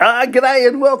G'day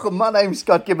and welcome. My name's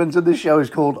Scott Gibbons and this show is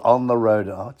called On The Road.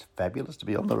 Oh, it's fabulous to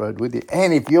be on the road with you.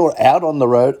 And if you're out on the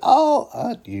road, oh,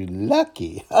 aren't you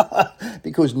lucky?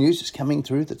 Because news is coming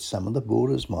through that some of the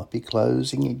borders might be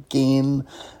closing again.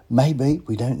 Maybe,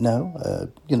 we don't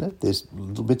know. There's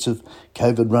little bits of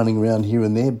COVID running around here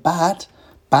and there, but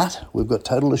we've got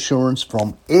total assurance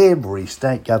from every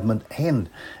state government and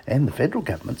the federal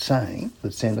government saying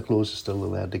that Santa Claus is still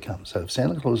allowed to come. So if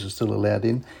Santa Claus is still allowed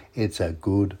in, it's a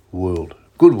good world.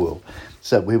 Good world.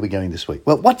 So where are we going this week?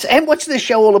 Well, what's this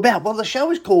show all about? Well, the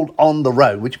show is called On The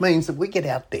Road, which means that we get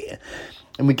out there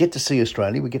and we get to see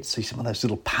Australia. We get to see some of those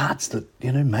little parts that,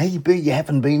 maybe you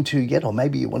haven't been to yet or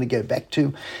maybe you want to go back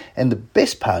to. And the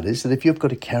best part is that if you've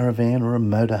got a caravan or a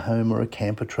motorhome or a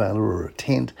camper trailer or a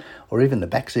tent or even the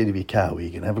backseat of your car where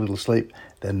you can have a little sleep,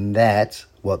 then that's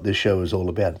what this show is all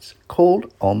about. It's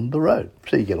called On The Road.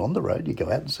 So you get on the road, you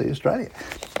go out and see Australia.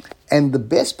 And the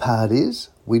best part is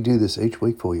we do this each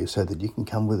week for you so that you can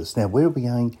come with us. Now, where are we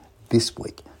going this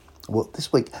week? Well,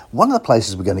 this week, one of the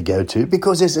places we're going to go to,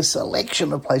 because there's a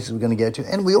selection of places we're going to go to,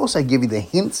 and we also give you the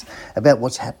hints about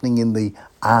what's happening in the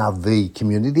RV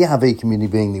community. The RV community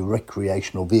being the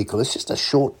recreational vehicle. It's just a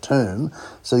short term,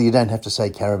 so you don't have to say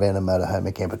caravan and motorhome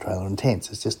and camper trailer and tents.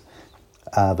 It's just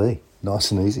RV.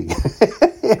 Nice and easy.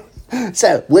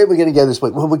 So, where are we going to go this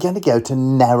week? Well, we're going to go to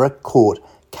Narracourt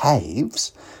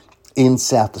Caves in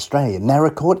South Australia.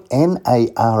 Narracourt,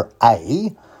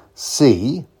 Naracoorte.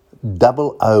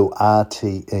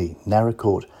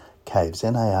 Narracourt Caves,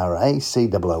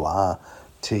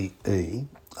 Naracwoorte.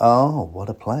 Oh, what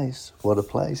a place. What a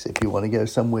place. If you want to go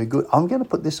somewhere good. I'm going to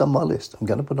put this on my list.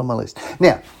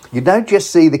 Now, you don't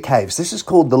just see the caves. This is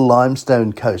called the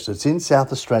Limestone Coast. It's in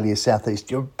South Australia,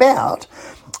 southeast. You're about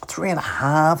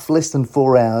 3.5, less than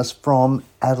 4 hours from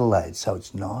Adelaide. So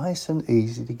it's nice and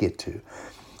easy to get to.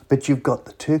 But you've got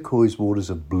the turquoise waters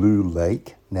of Blue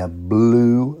Lake. Now,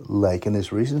 Blue Lake, and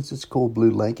there's reasons it's called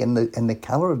Blue Lake, and the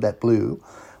colour of that blue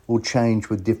will change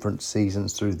with different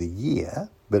seasons through the year,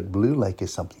 but Blue Lake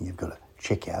is something you've got to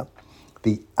check out.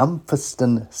 The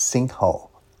Umfeston Sinkhole.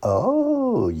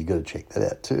 Oh, you've got to check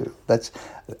that out too. That's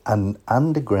an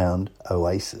underground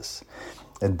oasis.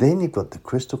 And then you've got the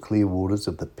crystal clear waters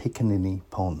of the Piccaninny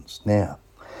Ponds. Now,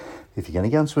 if you're going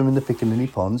to go and swim in the Piccaninny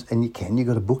Ponds, and you've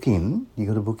got to book in,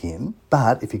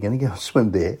 but if you're going to go and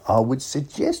swim there, I would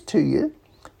suggest to you,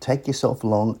 take yourself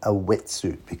along a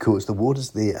wetsuit because the waters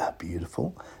there are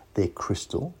beautiful, they're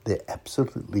crystal, they're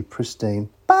absolutely pristine,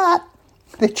 but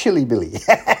they're chilly, Billy.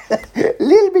 A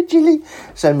little bit chilly.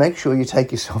 So make sure you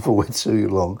take yourself a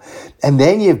wetsuit along. And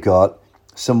then you've got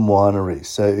some wineries.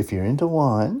 So if you're into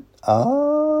wine,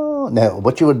 now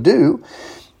what you would do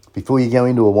before you go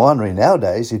into a winery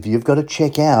nowadays, if you've got to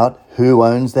check out who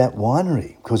owns that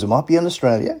winery, because it might be in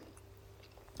Australia,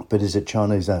 but is it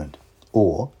Chinese owned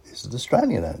or is it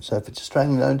Australian owned? So if it's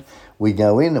Australian owned, we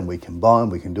go in and we can buy and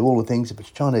we can do all the things. If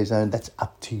it's Chinese owned, that's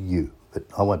up to you. But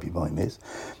I won't be buying this.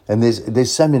 And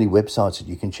there's so many websites that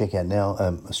you can check out now,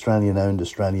 Australian owned,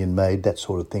 Australian made, that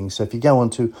sort of thing. So if you go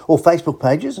onto, or Facebook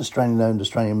pages, Australian owned,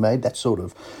 Australian made, that sort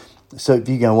of. So if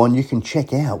you go on, you can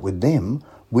check out with them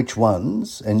which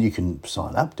ones, and you can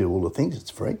sign up, do all the things,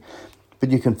 it's free,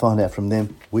 but you can find out from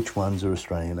them which ones are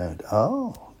Australian owned.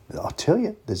 Oh, I'll tell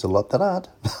you, there's a lot that aren't.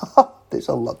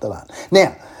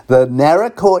 Now, the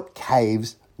Narracourt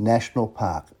Caves National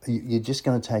Park, you're just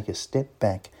going to take a step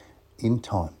back in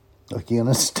time. Like you're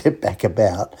going to step back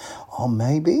about,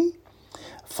 maybe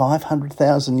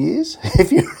 500,000 years,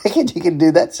 if you reckon you can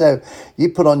do that. So you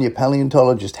put on your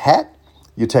paleontologist hat,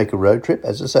 you take a road trip,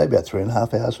 as I say, about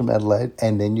 3.5 hours from Adelaide,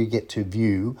 and then you get to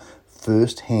view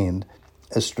firsthand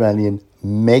Australian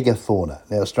megafauna.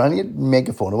 Now, Australian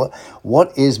megafauna,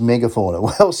 what is megafauna?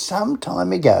 Well, some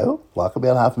time ago, like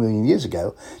about 500,000 years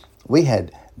ago, we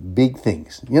had big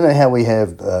things. You know how we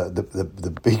have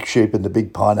the big sheep and the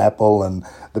big pineapple and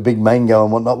the big mango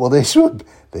and whatnot? Well, these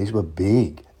were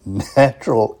big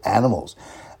natural animals.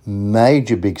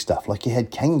 Major big stuff. Like you had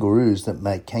kangaroos that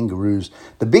make kangaroos.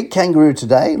 The big kangaroo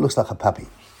today looks like a puppy.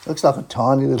 Looks like a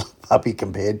tiny little puppy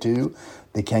compared to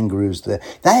the kangaroos there.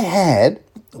 They had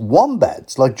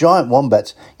wombats, like giant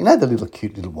wombats. You know the little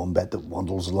cute little wombat that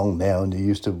waddles along now and you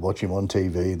used to watch him on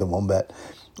TV, the wombat.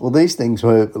 Well, these things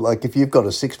were like if you've got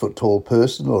a 6 foot tall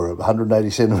person or a 180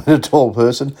 centimetre tall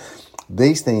person,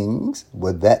 these things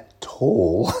were that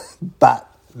tall, but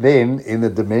then in the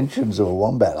dimensions of a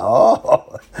wombat.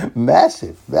 Oh,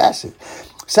 massive.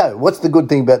 So what's the good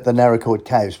thing about the Narracourt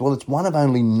Caves? Well, it's one of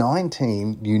only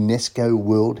 19 UNESCO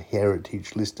World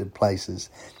Heritage listed places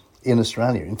in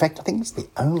Australia. In fact, I think it's the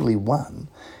only one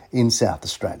in South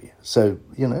Australia. So,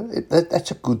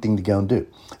 that's a good thing to go and do.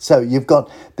 So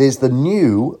there's the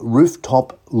new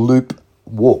rooftop loop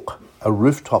walk, a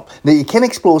rooftop. Now, you can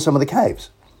explore some of the caves.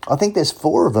 I think there's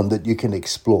 4 of them that you can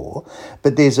explore,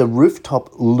 but there's a rooftop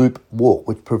loop walk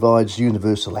which provides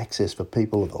universal access for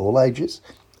people of all ages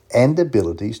and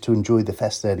abilities to enjoy the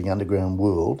fascinating underground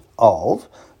world of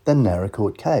the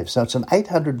Narracourt Cave. So it's an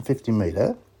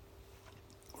 850-metre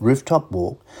rooftop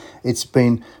walk. It's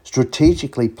been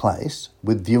strategically placed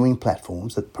with viewing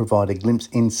platforms that provide a glimpse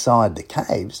inside the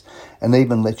caves and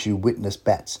even lets you witness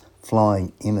bats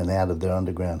flying in and out of their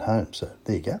underground homes. So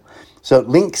there you go. So it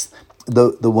links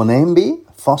the Wanambi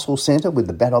Fossil Centre with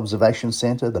the Bat Observation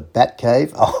Centre, the Bat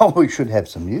Cave. Oh, we should have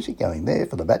some music going there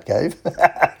for the Bat Cave.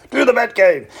 Do the Bat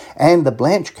Cave. And the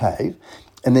Blanche Cave.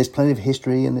 And there's plenty of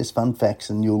history and there's fun facts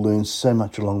and you'll learn so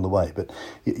much along the way. But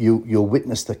you'll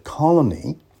witness the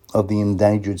colony of the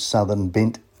endangered southern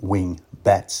bent wing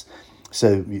bats.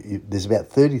 So there's about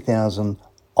 30,000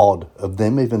 odd of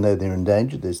them, even though they're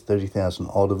endangered. There's 30,000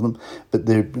 odd of them. But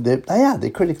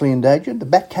they're critically endangered. The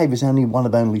Bat Cave is only one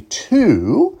of only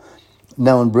 2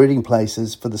 known breeding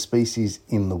places for the species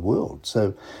in the world.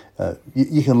 So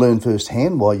you can learn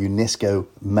firsthand why UNESCO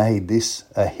made this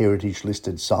a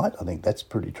heritage-listed site. I think that's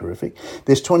pretty terrific.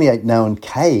 There's 28 known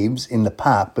caves in the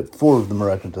park, but 4 of them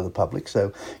are open to the public.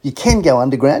 So you can go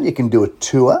underground, you can do a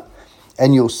tour,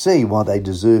 and you'll see why they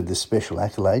deserve this special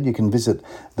accolade. You can visit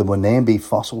the Wanambi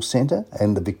Fossil Centre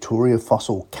and the Victoria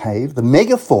Fossil Cave, the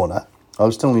megafauna. I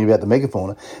was telling you about the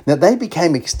megafauna. Now, they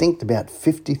became extinct about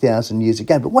 50,000 years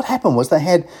ago, but what happened was they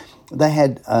had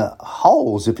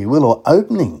holes, if you will, or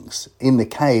openings in the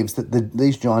caves that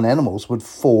these giant animals would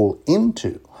fall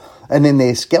into. And then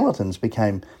their skeletons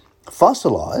became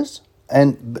fossilised,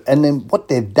 and then what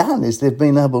they've done is they've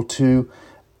been able to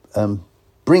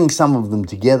bring some of them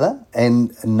together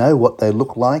and know what they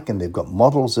look like, and they've got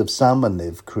models of some, and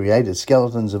they've created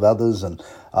skeletons of others, and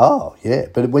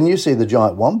but when you see the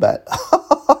giant wombat,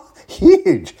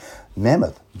 huge,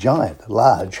 mammoth, giant,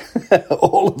 large,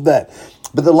 all of that.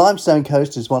 But the limestone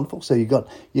coast is wonderful. So you've got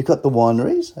the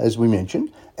wineries, as we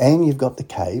mentioned, and you've got the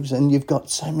caves, and you've got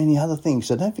so many other things.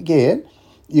 So don't forget,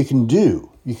 you can do.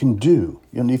 If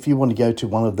you want to go to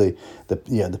one of the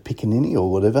Piccaninny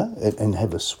or whatever and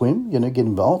have a swim, get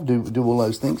involved, do all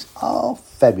those things. Oh,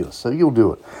 fabulous! So you'll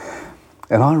do it,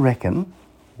 and I reckon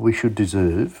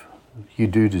you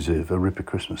do deserve a Ripper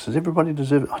Christmas. Does everybody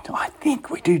deserve it? I think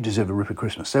we do deserve a Ripper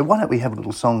Christmas. So why don't we have a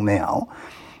little song now,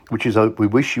 which is We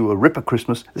Wish You a Ripper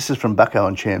Christmas. This is from Bucko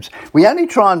and Champs. We only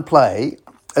try and play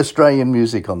Australian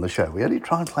music on the show. We only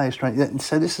try and play Australian.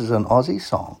 So this is an Aussie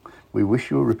song. We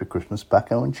Wish You a Ripper Christmas,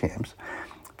 Bucko and Champs.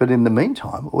 But in the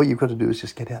meantime, all you've got to do is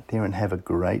just get out there and have a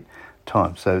great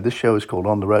time. So this show is called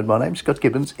On The Road. My name's Scott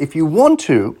Gibbons. If you want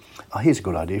to, here's a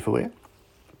good idea for you.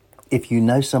 If you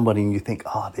know somebody and you think,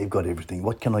 they've got everything,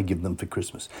 what can I give them for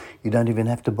Christmas? You don't even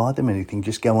have to buy them anything.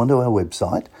 Just go onto our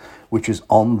website, which is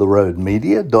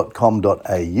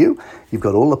ontheroadmedia.com.au. You've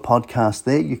got all the podcasts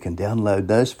there. You can download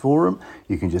those for them.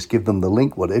 You can just give them the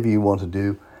link, whatever you want to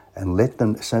do, and let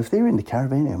them. So if they're into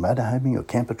caravanning or motorhoming or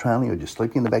camper trailing or just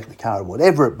sleeping in the back of the car or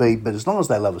whatever it be, but as long as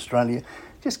they love Australia,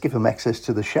 just give them access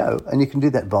to the show. And you can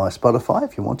do that via Spotify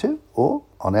if you want to, or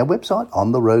on our website,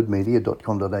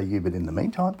 ontheroadmedia.com.au. But in the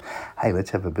meantime, hey,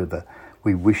 let's have a bit of a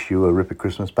We Wish You a Ripper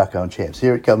Christmas, Bucko and Champs.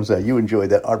 Here it comes. You enjoy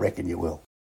that. I reckon you will.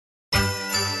 We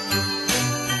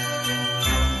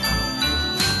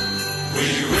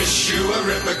wish you a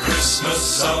Ripper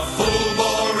Christmas, a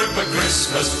full-bore Ripper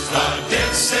Christmas, a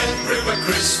dead-set Ripper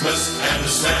Christmas, and a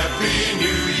snappy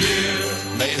New Year.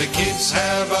 May the kids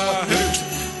have a hoot,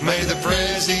 may the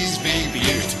prezzies be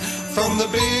beaut, from the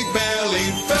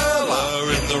big-bellied fella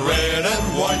in the red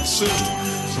and white suit.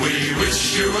 We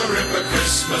wish you a Ripper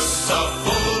Christmas, a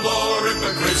full-bore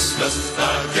Ripper Christmas, a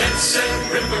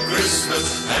dead-set Ripper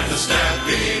Christmas, and a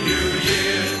snappy New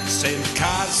Year. Send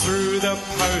cards through the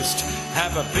post,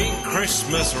 have a big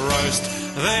Christmas roast,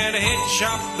 then hitch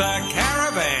up the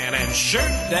caravan and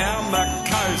shoot down the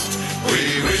coast.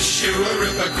 We wish you a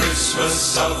Ripper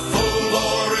Christmas, a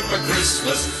full-bore Ripper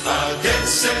Christmas, a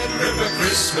dead-set Ripper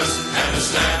Christmas, and a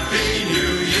snappy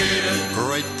New Year.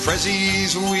 Great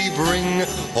prezzies we bring,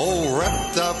 all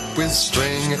wrapped up with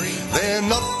string. They're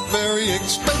not very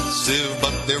expensive,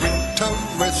 but they're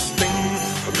interesting.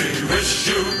 We wish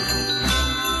you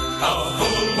a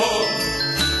full-bore,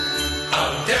 a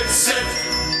dead set,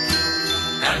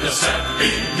 and a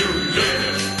happy New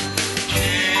Year.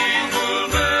 Jingle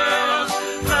bells,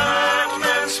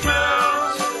 nightman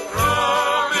smells,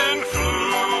 Robin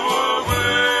flew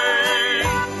away.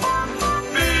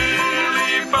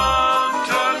 Billy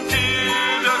Bunter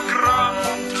did a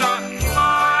grunt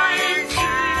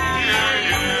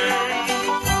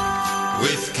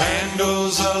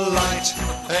candles alight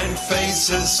and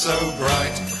faces so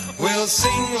bright. We'll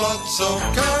sing lots of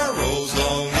carols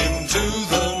long into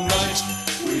the night.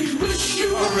 We wish you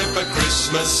a ripper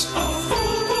Christmas, a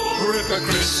full bore ripper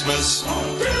Christmas,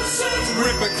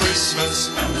 ripper Christmas,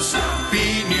 and a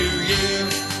happy New Year.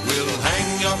 We'll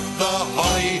hang up the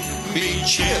holly, be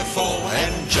cheerful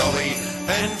and jolly,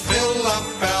 and fill up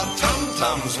our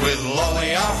tum-tums with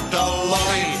lolly after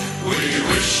lolly. We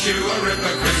wish you a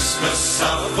ripper Christmas, a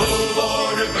full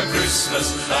bore ripper Christmas,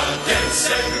 a dead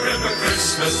set ripper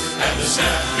Christmas, and a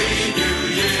snappy New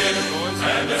Year,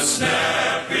 and a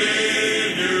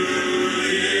snappy New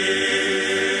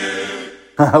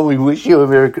Year. We wish you a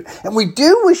Merry Christmas. And we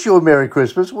do wish you a Merry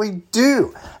Christmas. We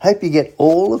do. Hope you get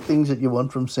all the things that you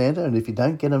want from Santa. And if you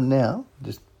don't get them now,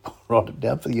 just write it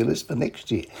down for your list for next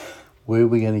year. Where are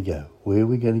we going to go? Where are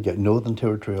we going to go? Northern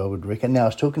Territory, I would reckon. Now, I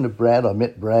was talking to Brad. I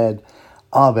met Brad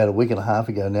about a week and a half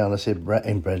ago now. And I said,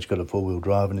 Brad's got a four-wheel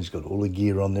drive and he's got all the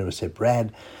gear on there. I said,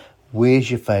 Brad, where's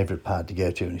your favourite part to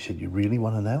go to? And he said, you really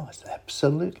want to know? I said,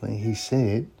 absolutely. He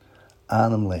said,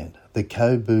 Arnhem Land, the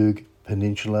Coburg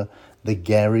Peninsula, the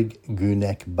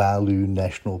Garrig-Gunak-Balu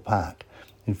National Park.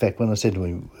 In fact, when I said to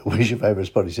him, where's your favourite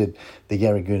spot? He said, the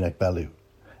Garrig-Gunak-Balu.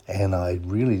 And I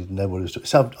really didn't know what it was doing.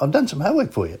 So I've done some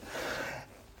homework for you.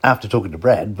 After talking to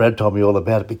Brad told me all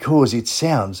about it because it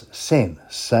sounds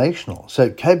sensational.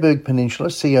 So Coburg Peninsula,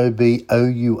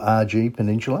 C-O-B-O-U-R-G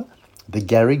Peninsula, the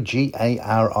Garrig,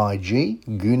 G-A-R-I-G,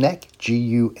 Gunak,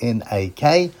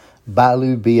 G-U-N-A-K,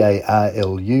 Balu,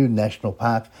 B-A-R-L-U National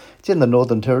Park. It's in the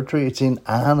Northern Territory. It's in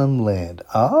Arnhem Land.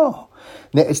 Oh,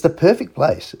 now it's the perfect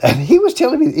place. And he was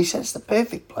telling me, he said it's the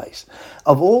perfect place.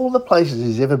 Of all the places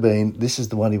he's ever been, this is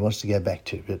the one he wants to go back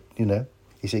to. But, you know,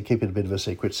 he said keep it a bit of a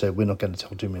secret, so we're not going to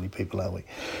tell too many people, are we?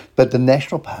 But the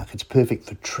national park, it's perfect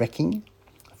for trekking,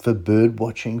 for bird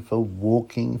watching, for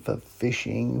walking, for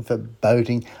fishing, for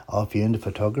boating. Oh, if you're into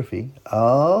photography,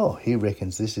 oh, he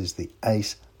reckons this is the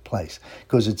ace place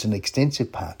because it's an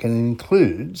extensive park and it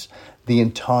includes the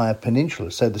entire peninsula,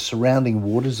 so the surrounding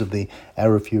waters of the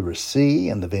Arafura Sea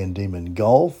and the Van Diemen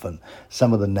Gulf and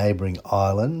some of the neighbouring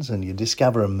islands, and you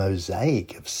discover a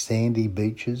mosaic of sandy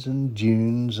beaches and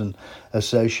dunes and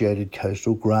associated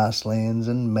coastal grasslands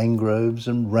and mangroves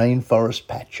and rainforest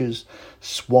patches,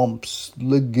 swamps,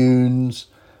 lagoons,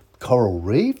 coral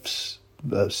reefs,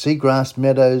 seagrass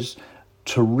meadows,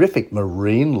 terrific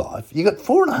marine life. You got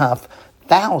 4,500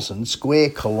 square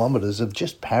kilometres of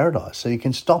just paradise. So you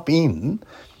can stop in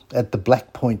at the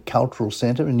Black Point Cultural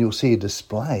Centre and you'll see a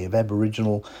display of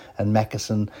Aboriginal and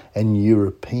Macassan and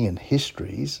European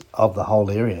histories of the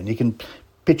whole area. And you can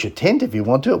pitch a tent if you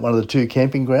want to at one of the two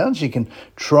camping grounds. You can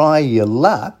try your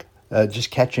luck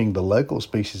just catching the local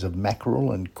species of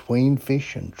mackerel and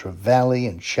queenfish and trevally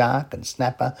and shark and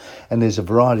snapper. And there's a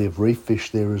variety of reef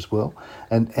fish there as well.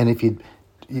 And if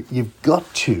you've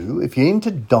got to, if you're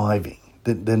into diving,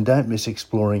 then don't miss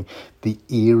exploring the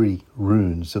eerie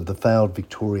ruins of the failed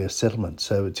Victoria settlement.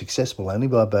 So it's accessible only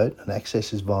by boat and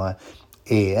access is via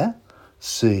air,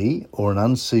 sea or an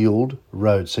unsealed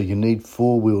road. So you need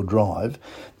four-wheel drive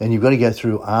and you've got to go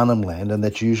through Arnhem Land, and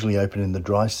that's usually open in the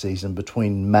dry season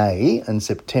between May and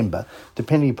September,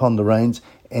 depending upon the rains.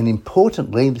 And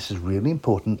importantly, this is really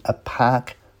important, a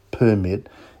park permit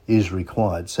is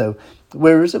required. So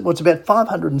where is it? Well, it's about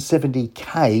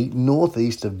 570k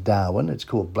northeast of Darwin. It's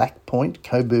called Black Point,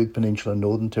 Coburg Peninsula,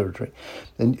 Northern Territory.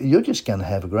 And you're just going to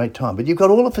have a great time. But you've got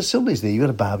all the facilities there. You've got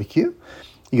a barbecue.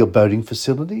 You've got boating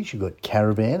facilities. You've got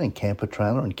caravan and camper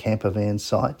trailer and camper van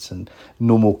sites and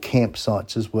normal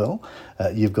campsites as well.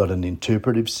 You've got an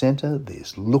interpretive centre.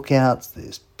 There's lookouts.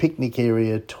 There's picnic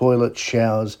area, toilets,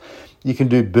 showers. You can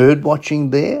do bird watching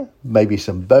there, maybe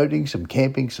some boating, some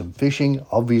camping, some fishing,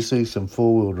 obviously some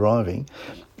four-wheel driving,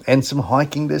 and some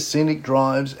hiking. There's scenic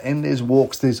drives and there's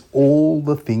walks. There's all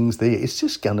the things there. It's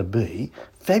just going to be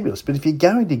fabulous. But if you're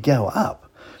going to go up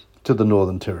to the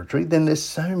Northern Territory, then there's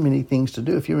so many things to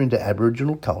do. If you're into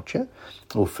Aboriginal culture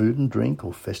or food and drink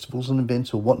or festivals and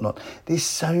events or whatnot, there's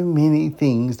so many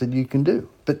things that you can do.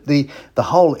 But the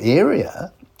whole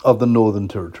area of the Northern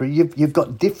Territory, you've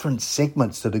got different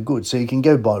segments that are good. So you can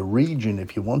go by region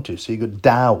if you want to. So you've got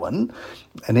Darwin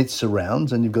and its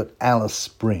surrounds, and you've got Alice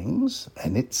Springs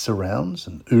and its surrounds,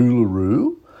 and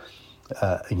Uluru,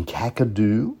 and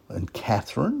Kakadu and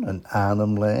Catherine and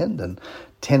Arnhem Land and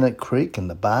Tennant Creek and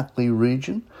the Barkly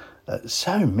region.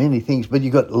 So many things. But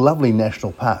you've got lovely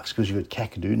national parks because you've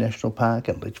got Kakadu National Park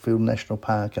and Litchfield National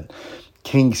Park and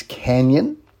Kings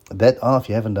Canyon. If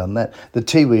you haven't done that. The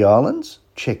Tiwi Islands,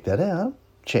 check that out.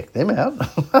 Check them out.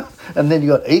 And then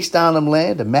you've got East Arnhem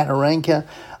Land and Mataranka.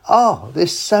 Oh,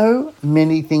 there's so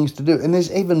many things to do. And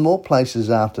there's even more places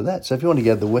after that. So if you want to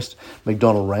go to the West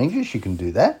McDonnell Ranges, you can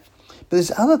do that. But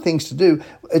there's other things to do.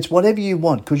 It's whatever you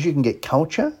want, because you can get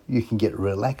culture, you can get a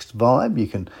relaxed vibe, you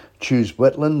can choose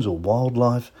wetlands or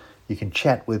wildlife, you can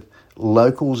chat with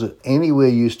locals at anywhere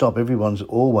you stop. Everyone's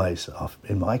always,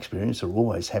 in my experience, are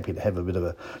always happy to have a bit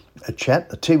of a chat.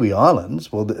 The Tiwi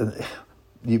Islands, well,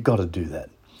 you've got to do that.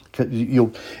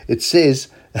 It says,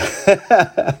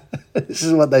 this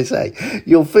is what they say,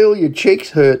 you'll feel your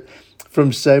cheeks hurt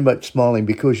from so much smiling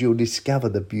because you'll discover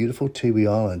the beautiful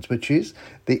Tiwi Islands, which is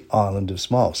the island of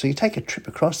smiles. So you take a trip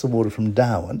across the water from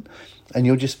Darwin and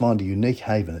you'll just find a unique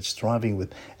haven. It's thriving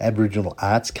with Aboriginal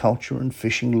arts, culture and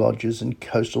fishing lodges and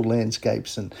coastal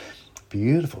landscapes and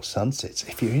beautiful sunsets.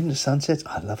 If you're into sunsets,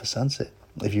 I love a sunset.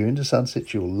 If you're into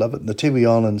sunsets, you'll love it. And the Tiwi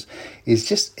Islands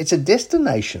is it's a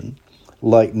destination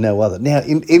like no other. Now,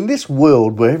 in this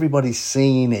world where everybody's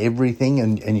seeing everything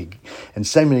and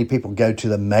so many people go to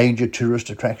the major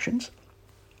tourist attractions,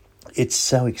 it's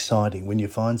so exciting when you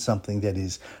find something that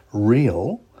is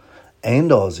real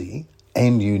and Aussie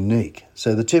and unique.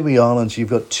 So the Tiwi Islands, you've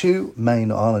got two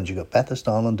main islands. You've got Bathurst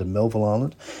Island and Melville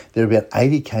Island. They're about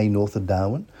 80k north of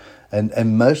Darwin.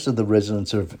 And most of the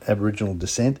residents are of Aboriginal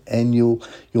descent, and you'll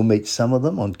meet some of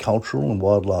them on cultural and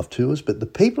wildlife tours. But the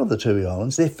people of the Tiwi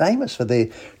Islands, they're famous for their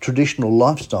traditional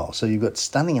lifestyle. So you've got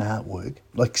stunning artwork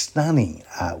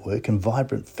and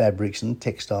vibrant fabrics and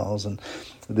textiles, and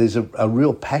there's a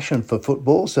real passion for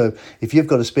football. So if you've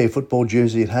got a spare football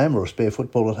jersey at home or a spare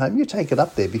football at home, you take it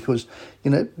up there because,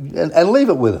 and leave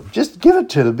it with them. Just give it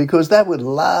to them because they would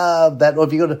love that. Or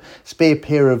if you've got a spare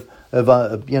pair of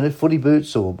footy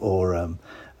boots or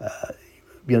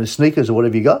sneakers or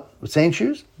whatever you got, sand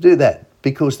shoes, do that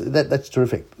because that's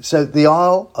terrific. So the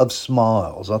Isle of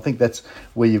Smiles, I think that's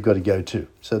where you've got to go to.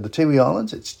 So the Tiwi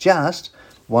Islands, it's just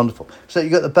wonderful. So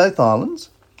you've got both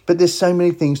islands, but there's so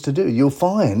many things to do. You'll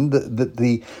find that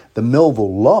the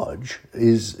Melville Lodge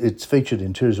it's featured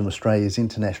in Tourism Australia's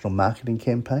international marketing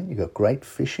campaign. You've got great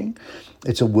fishing.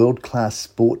 It's a world-class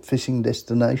sport fishing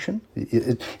destination.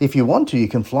 If you want to, you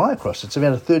can fly across. It's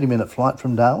about a 30-minute flight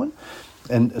from Darwin.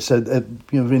 And so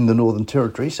you're in the Northern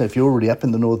Territory. So if you're already up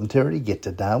in the Northern Territory, get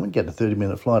to Darwin, get a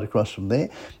 30-minute flight across from there.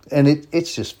 And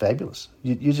it's just fabulous.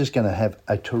 You're just going to have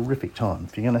a terrific time.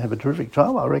 If you're going to have a terrific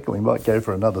time, I reckon we might go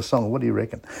for another song. What do you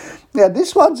reckon? Now,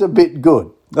 this one's a bit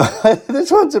good.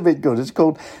 It's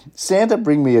called Santa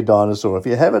Bring Me a Dinosaur. If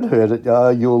you haven't heard it,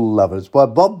 you'll love it. It's by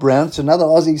Bob Brown. It's another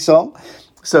Aussie song.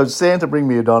 So Santa Bring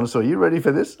Me a Dinosaur. You ready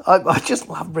for this? I just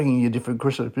love bringing you different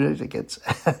Christmas music. It's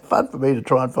fun for me to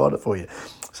try and find it for you.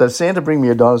 So Santa Bring Me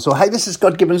a Dinosaur. Hey, this is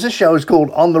Scott Gibbons. This show is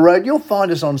called On The Road. You'll find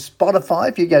us on Spotify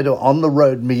if you go to On The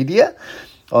Road Media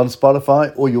on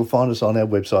Spotify, or you'll find us on our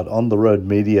website,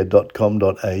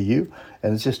 ontheroadmedia.com.au.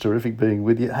 And it's just terrific being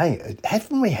with you. Hey,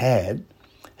 haven't we had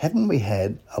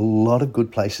a lot of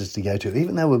good places to go to,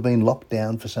 even though we've been locked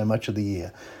down for so much of the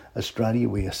year? Australia,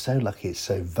 we are so lucky. It's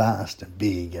so vast and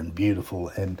big and beautiful,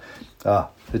 and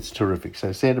it's terrific.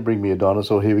 So Santa Bring Me a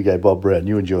Dinosaur. Here we go, Bob Brown.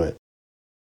 You enjoy it.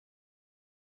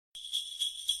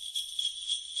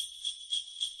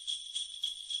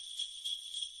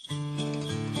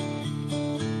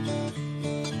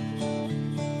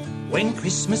 When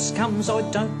Christmas comes, I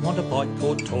don't want a bike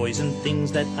or toys and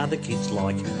things that other kids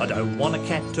like. I don't want a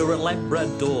cat or a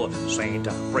Labrador.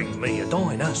 Santa, bring me a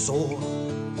dinosaur.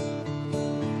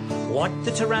 Like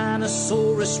the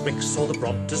Tyrannosaurus Rex or the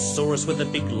Brontosaurus with the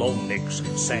big long necks.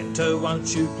 Santa,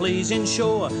 won't you please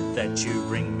ensure that you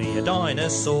bring me a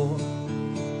dinosaur?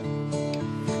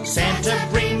 Santa,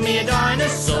 bring me a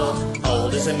dinosaur,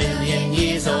 old as 1,000,000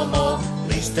 years or more, at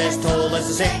least as tall as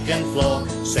the second floor.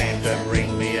 Santa,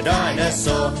 bring me a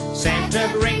dinosaur. Santa,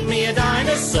 bring me a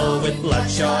dinosaur with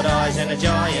bloodshot eyes and a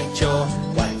giant jaw,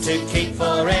 one to keep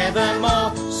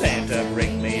forevermore. Santa,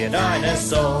 bring me a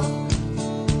dinosaur.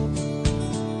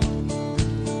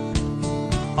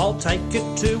 I'll take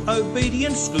it to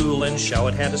obedience school and show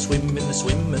it how to swim in the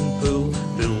swimming pool.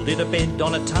 Build it a bed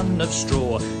on a ton of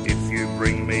straw if you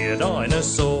bring me a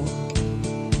dinosaur.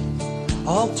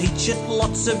 I'll teach it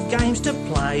lots of games to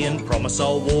play and promise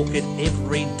I'll walk it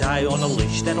every day on a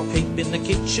leash that'll keep in the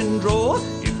kitchen drawer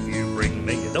if you bring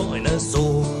me a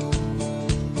dinosaur.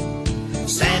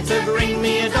 Santa, bring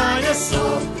me a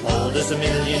dinosaur, old as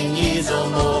 1,000,000 years or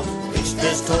more, reached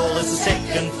as tall as the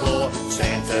second floor.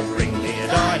 Santa, bring me a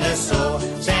dinosaur.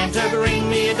 Santa, bring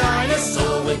me a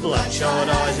dinosaur with bloodshot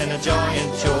eyes and a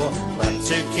giant jaw, one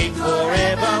to keep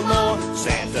forevermore.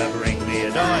 Santa, bring me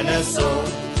a dinosaur.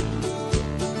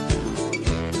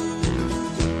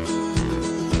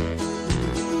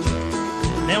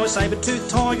 Now a saber-toothed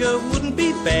tiger wouldn't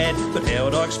be bad, but how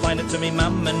would I explain it to me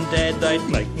mum and dad? They'd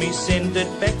make me send it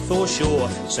back for sure.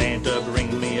 Santa,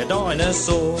 bring me a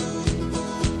dinosaur.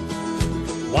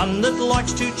 One that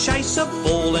likes to chase a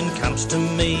ball and comes to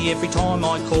me every time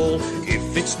I call.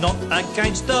 If it's not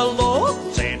against the law,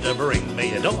 Santa, bring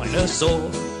me a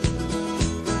dinosaur.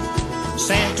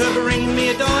 Santa, bring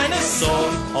me a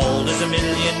dinosaur, old as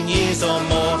 1,000,000 years or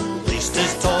more, least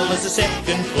as tall as the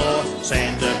second floor.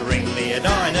 Santa, bring me a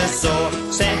dinosaur.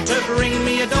 Santa, bring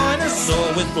me a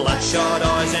dinosaur with bloodshot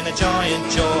eyes and a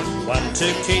giant jaw, one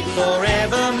to keep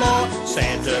forevermore.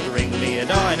 Santa, bring me a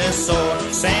dinosaur.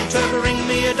 Santa, bring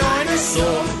me a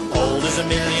dinosaur, old as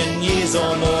 1,000,000 years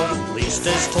or more, least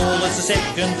as tall as the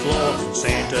second floor.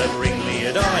 Santa, bring me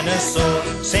a dinosaur.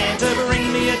 Santa,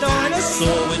 bring me a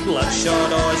dinosaur with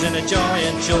bloodshot eyes and a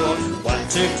giant jaw, one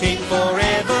to keep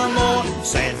forevermore.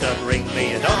 Santa, bring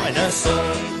me a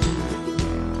dinosaur.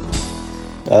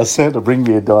 Santa, bring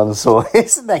me a dinosaur.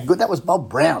 Isn't that good? That was Bob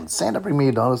Brown. Santa, bring me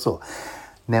a dinosaur.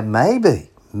 Now, maybe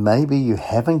you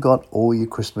haven't got all your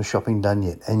Christmas shopping done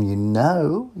yet, and you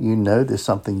know there's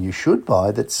something you should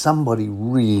buy that somebody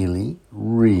really,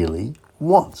 really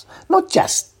wants. Not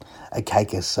just a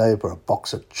cake of soap or a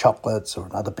box of chocolates or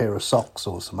another pair of socks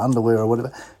or some underwear or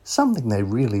whatever. Something they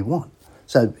really want.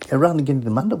 So rather than getting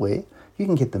them underwear, you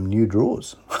can get them new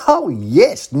drawers. Oh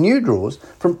yes, new drawers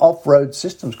from Off-Road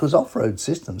Systems, because Off-Road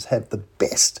Systems have the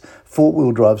best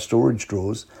four-wheel drive storage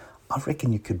drawers I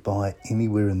reckon you could buy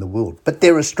anywhere in the world. But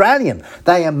they're Australian.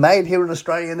 They are made here in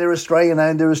Australia. They're Australian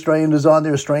owned, they're Australian designed,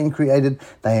 they're Australian created.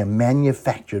 They are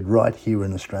manufactured right here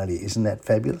in Australia. Isn't that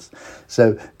fabulous?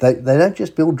 So they don't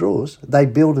just build drawers, they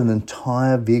build an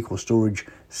entire vehicle storage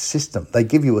system. They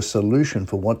give you a solution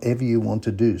for whatever you want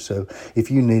to do. So if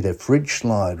you need a fridge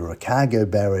slide or a cargo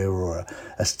barrier or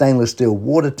a stainless steel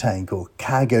water tank or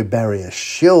cargo barrier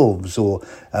shelves or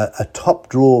a top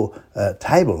drawer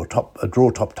table or a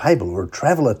drawer top table or a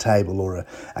traveller table or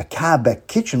a car back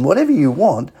kitchen, whatever you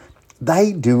want,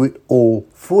 they do it all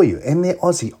for you. And they're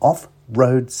Aussie,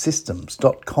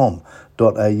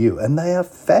 offroadsystems.com.au, and they are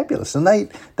fabulous, and they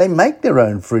make their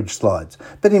own fridge slides,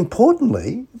 but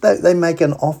importantly they make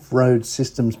an Off-Road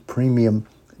Systems premium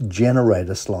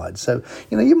generator slide. So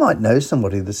you might know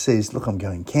somebody that says, look, I'm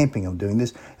going camping, I'm doing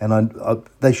this, and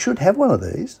they should have one of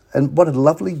these. And what a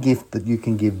lovely gift that you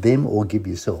can give them or give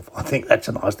yourself. I think that's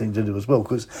a nice thing to do as well,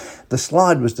 because the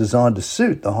slide was designed to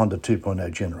suit the Honda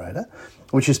 2.0 generator,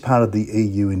 which is part of the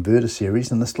EU inverter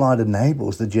series, and the slide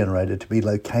enables the generator to be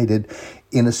located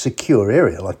in a secure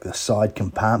area, like the side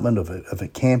compartment of a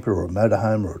camper or a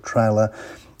motorhome or a trailer,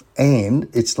 and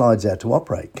it slides out to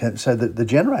operate, so that the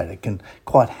generator can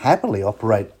quite happily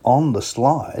operate on the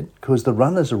slide, because the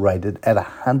runners are rated at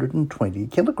 120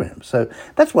 kilograms. So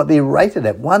that's what they're rated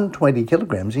at, 120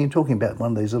 kilograms, and you're talking about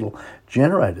one of these little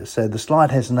generators. So the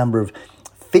slide has a number of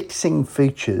fixing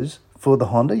features for the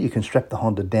Honda. You can strap the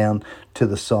Honda down to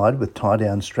the side with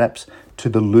tie-down straps to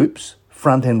the loops,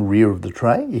 front and rear of the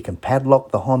tray. You can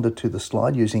padlock the Honda to the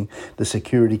slide using the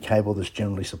security cable that's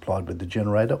generally supplied with the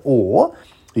generator, or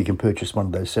you can purchase one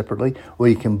of those separately, or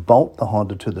you can bolt the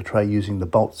Honda to the tray using the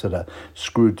bolts that are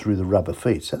screwed through the rubber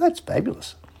feet. So that's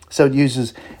fabulous. So it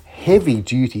uses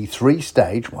heavy-duty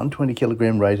 3-stage, 120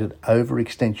 kilogram rated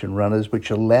overextension runners, which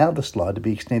allow the slide to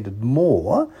be extended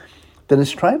more than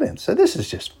its tray length. So this is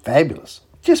just fabulous.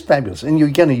 And you're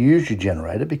going to use your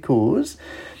generator because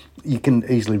you can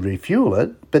easily refuel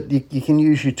it, but you can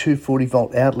use your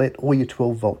 240-volt outlet or your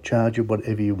 12-volt charger,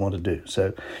 whatever you want to do.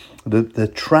 So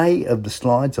the tray of the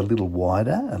slide's a little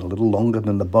wider and a little longer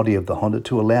than the body of the Honda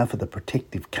to allow for the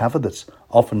protective cover that's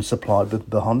often supplied with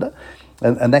the Honda.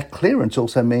 And that clearance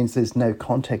also means there's no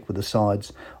contact with the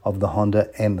sides of the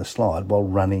Honda and the slide while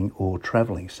running or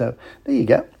travelling. So there you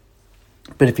go.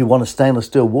 But if you want a stainless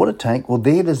steel water tank, well,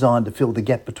 they're designed to fill the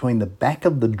gap between the back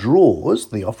of the drawers,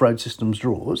 the Off-Road Systems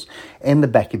drawers, and the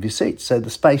back of your seats. So the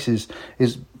space is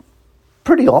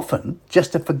pretty often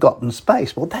just a forgotten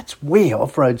space. Well, that's where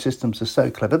Off-Road Systems are so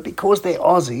clever, because they're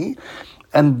Aussie,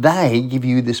 and they give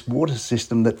you this water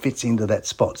system that fits into that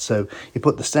spot. So you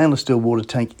put the stainless steel water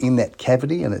tank in that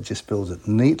cavity, and it just fills it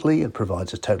neatly. It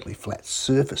provides a totally flat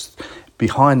surface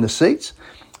behind the seats.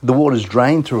 The water's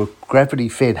drained through a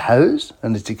gravity-fed hose,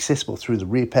 and it's accessible through the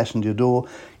rear passenger door.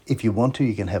 If you want to,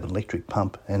 you can have an electric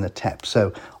pump and a tap.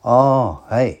 So,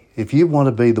 if you want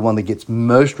to be the one that gets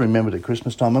most remembered at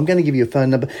Christmas time, I'm going to give you a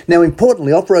phone number. Now,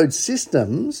 importantly, Off-Road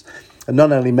Systems are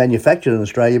not only manufactured in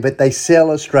Australia, but they sell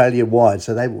Australia-wide.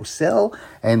 So they will sell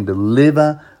and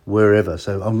deliver wherever.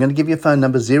 So I'm going to give you a phone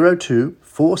number, 02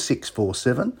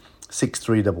 4647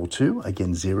 6322.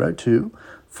 Again, 02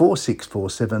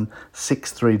 4647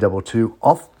 6322,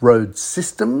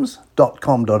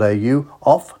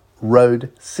 offroadsystems.com.au,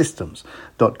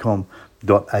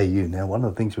 offroadsystems.com.au. Now, one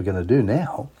of the things we're going to do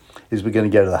now is we're going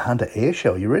to go to the Hunter Air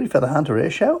Show. Are you ready for the Hunter Air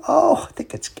Show? Oh, I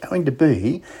think it's going to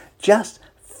be just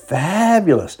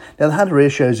fabulous. Now, the Hunter Air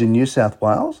Show is in New South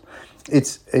Wales.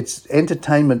 It's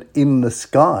entertainment in the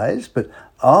skies, but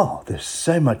there's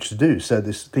so much to do. So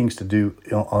there's things to do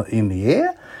in the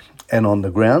air and on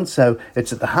the ground. So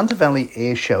it's at the Hunter Valley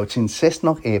Air Show. It's in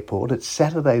Cessnock Airport. It's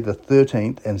Saturday the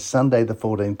 13th and Sunday the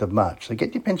 14th of March. So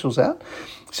get your pencils out.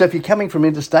 So if you're coming from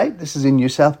interstate, this is in New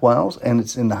South Wales and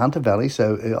it's in the Hunter Valley.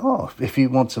 So if you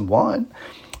want some wine,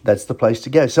 that's the place to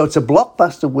go. So it's a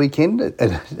blockbuster weekend.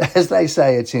 As they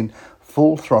say, it's in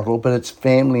full throttle, but it's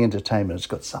family entertainment. It's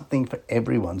got something for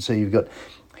everyone. So you've got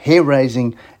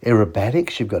hair-raising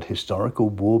aerobatics, you've got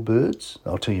historical warbirds.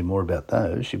 I'll tell you more about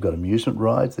those. You've got amusement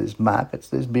rides, there's markets,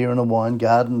 there's beer and a wine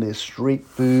garden, there's street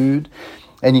food,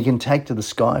 and you can take to the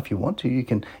sky if you want to. You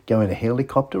can go in a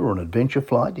helicopter or an adventure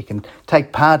flight. You can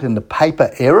take part in the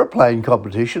paper aeroplane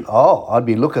competition. Oh, I'd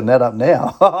be looking that up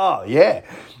now. Oh, yeah.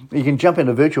 You can jump in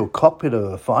a virtual cockpit of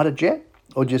a fighter jet,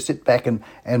 or just sit back and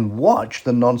watch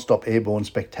the non-stop airborne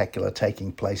spectacular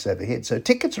taking place overhead. So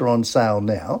tickets are on sale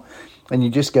now, and you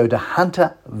just go to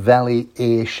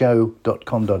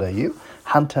huntervalleyairshow.com.au,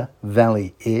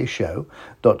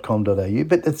 huntervalleyairshow.com.au.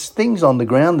 But there's things on the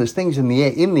ground, there's things in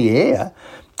the air.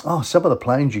 Oh, some of the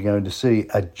planes you're going to see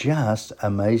are just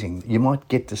amazing. You might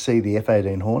get to see the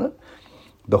F-18 Hornet,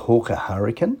 the Hawker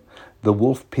Hurricane, the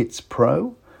Wolf Pitts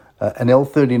Pro, an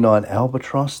L-39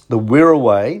 Albatross, the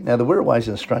Wirraway. Now, the Wirraway is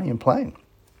an Australian plane.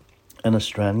 A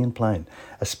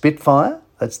Spitfire,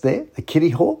 that's there, the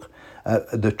Kitty Hawk,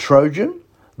 the Trojan,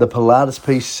 the Pilatus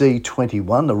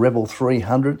PC-21, the Rebel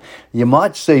 300. You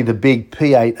might see the big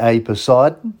P-8A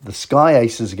Poseidon. The Sky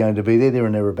Aces are going to be there. They're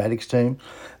an aerobatics team.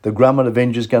 The Grumman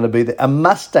Avenger's going to be there. A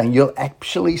Mustang. You'll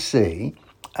actually see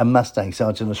a Mustang. So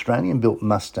it's an Australian-built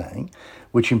Mustang,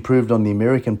 which improved on the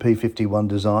American P-51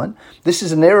 design. This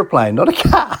is an aeroplane, not a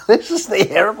car. This is the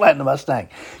aeroplane, the Mustang.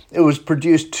 It was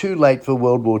produced too late for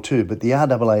World War II, but the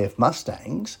RAAF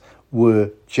Mustangs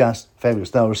were just fabulous.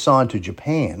 They were assigned to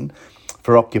Japan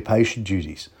for occupation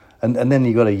duties. And then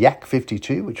you got a Yak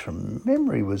 52, which from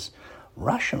memory was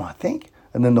Russian, I think.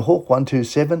 And then the Hawk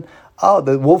 127. Oh,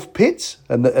 the Wolf Pitts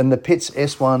and the Pitts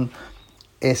S1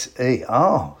 SE.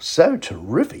 Oh, so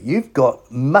terrific. You've got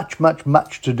much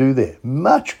to do there.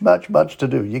 Much to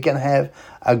do. You're going to have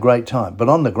a great time. But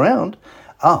on the ground,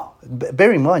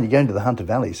 bear in mind, you're going to the Hunter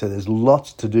Valley, so there's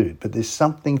lots to do, but there's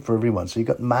something for everyone. So you've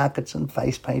got markets and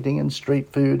face painting and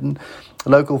street food and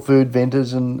local food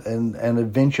vendors and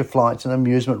adventure flights and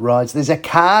amusement rides. There's a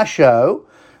car show.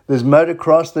 There's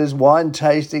motocross, there's wine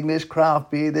tasting, there's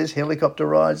craft beer, there's helicopter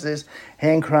rides, there's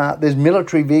handcraft, there's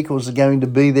military vehicles are going to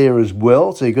be there as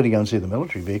well. So you've got to go and see the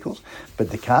military vehicles. But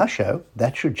the car show,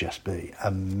 that should just be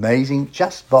amazing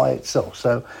just by itself.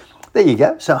 So there you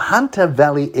go. So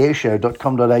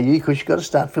huntervalleyairshow.com.au, because you've got to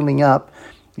start filling up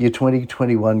your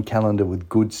 2021 calendar with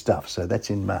good stuff. So that's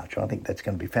in March. I think that's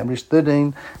going to be fabulous.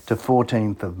 13th to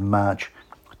 14th of March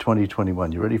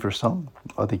 2021. You ready for a song?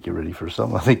 I think you're ready for a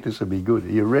song. I think this will be good. Are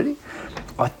you ready?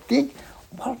 I think,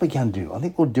 what are we going to do? I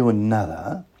think we'll do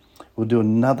another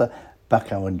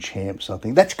Bucko and Champs, I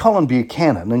think. That's Colin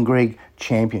Buchanan and Greg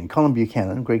Champion. Colin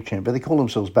Buchanan and Greg Champion. But they call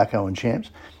themselves Bucko and Champs.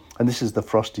 And this is the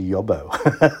Frosty Yobbo.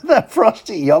 The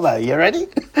Frosty Yobbo. You ready?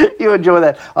 You enjoy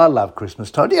that. I love Christmas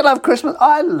time. Do you love Christmas?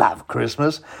 I love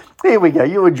Christmas. Here we go.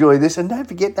 You enjoy this. And don't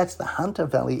forget, that's the Hunter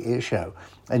Valley Air Show.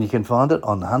 And you can find it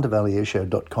on the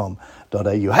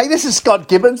huntervalleyairshow.com.au. Hey, this is Scott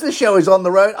Gibbons. This show is on the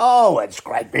road. Oh, it's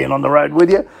great being on the road with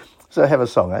you. So have a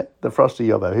song, eh? The Frosty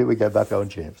Yobbo. Here we go, Bucko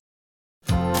and Champs.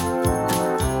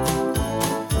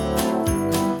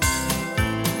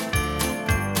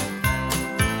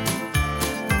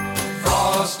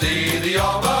 Frosty the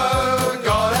Yobbo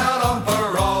got out on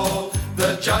parole.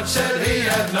 The judge said he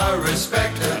had no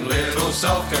respect and little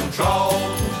self-control.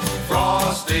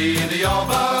 Frosty the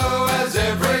Yobbo, as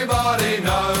everybody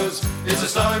knows, is a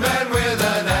snowman with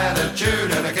an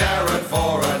attitude and a carrot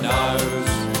for a nose.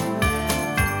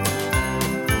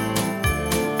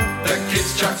 The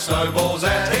kids chucked snowballs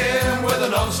at him with a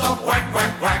non-stop whack,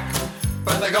 whack, whack.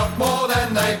 But they got more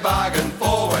than they bargained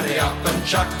for when he up and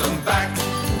chucked them back.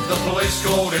 The police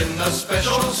called in the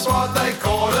special squad, they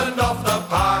cordoned off the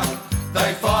park.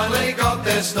 They finally got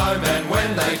their snowman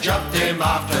when they jumped him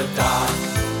after dark.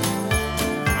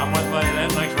 I'm with me then,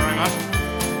 thanks very much.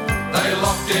 They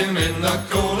locked him in the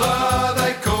cooler,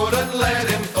 they couldn't let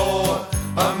him thaw.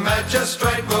 A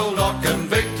magistrate will not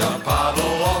convict a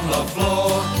puddle on the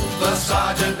floor. The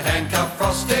sergeant handcuffed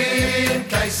Frosty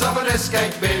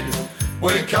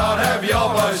We can't have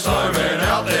yobbo snowmen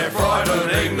out there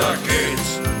frightening the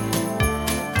kids.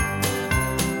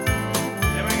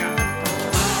 There we go.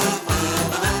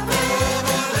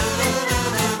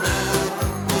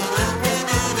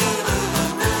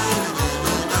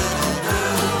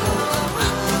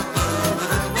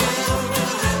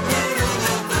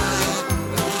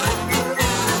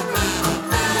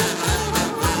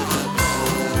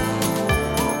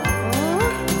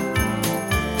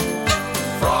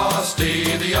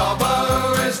 Frosty the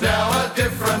yobbo is now a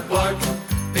different bloke.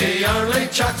 He only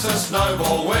chucks a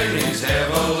snowball when he's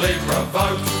heavily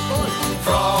provoked.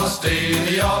 Frosty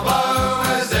the yobbo,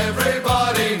 as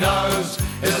everybody knows,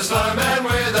 is a snowman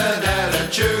with an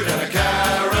attitude and a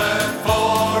carrot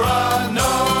for a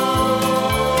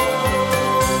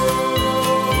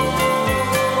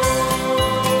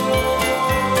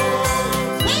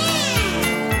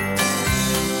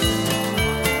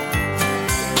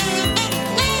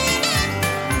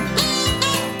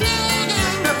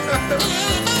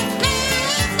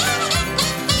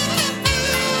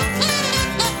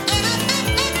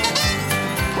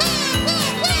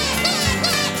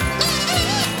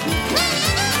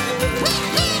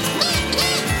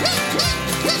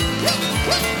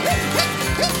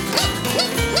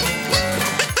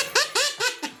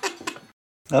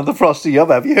Now, the Frosty Yobbo.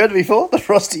 Have you heard it before? The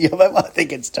Frosty Yobbo. I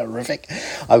think it's terrific.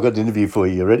 I've got an interview for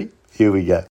you. You ready? Here we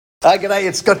go. Hi, g'day.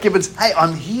 It's Scott Gibbons. Hey,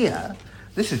 I'm here.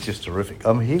 This is just terrific.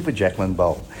 I'm here for Jacqueline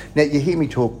Bold. Now, you hear me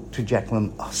talk to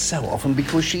Jacqueline so often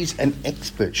because she's an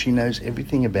expert. She knows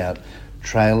everything about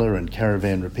trailer and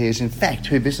caravan repairs. In fact,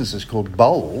 her business is called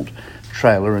Bold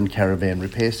Trailer and Caravan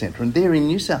Repair Centre, and they're in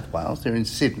New South Wales. They're in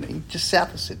Sydney, just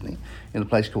south of Sydney, in a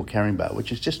place called Caringbah,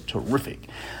 which is just terrific.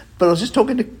 But I was just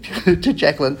talking to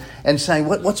Jacqueline and saying,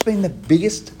 what's been the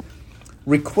biggest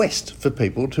request for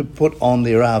people to put on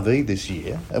their RV this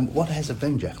year? And what has it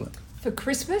been, Jacqueline? For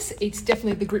Christmas, it's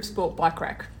definitely the Grip Sport bike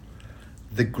rack.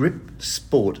 The Grip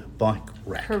Sport bike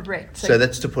rack. Correct. So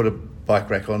that's to put a bike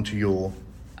rack onto your...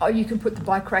 Oh, you can put the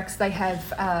bike racks. They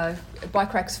have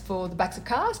bike racks for the backs of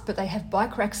cars, but they have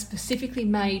bike racks specifically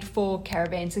made for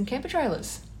caravans and camper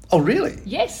trailers. Oh, really?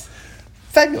 Yes.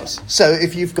 Fabulous. So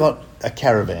if you've got a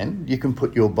caravan, you can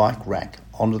put your bike rack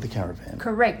onto the caravan.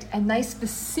 Correct. And they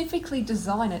specifically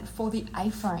design it for the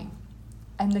A-frame.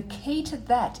 And the key to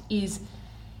that is,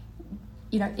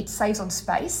 it saves on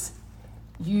space.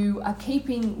 You are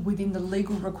keeping within the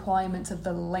legal requirements of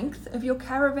the length of your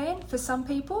caravan for some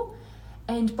people.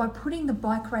 And by putting the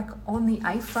bike rack on the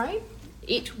A-frame,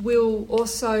 it will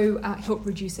also help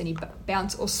reduce any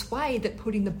bounce or sway that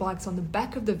putting the bikes on the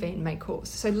back of the van may cause.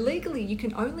 So legally, you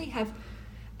can only have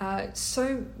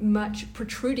so much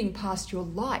protruding past your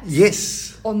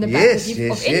lights on the back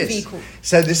of any vehicle.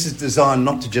 So this is designed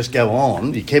not to just go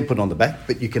on. You can put it on the back,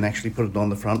 but you can actually put it on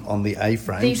the front on the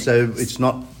A-frame. So it's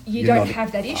not... You don't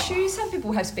have that issue. Some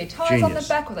people have spare tyres on the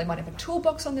back, or they might have a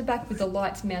toolbox on the back with the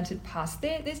lights mounted past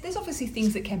there. There's obviously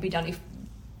things that can be done if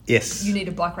you need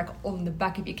a bike rack on the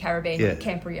back of your caravan, your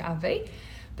camper, your RV.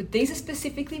 But these are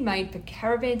specifically made for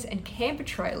caravans and camper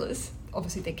trailers.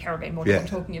 Obviously, the caravan model I'm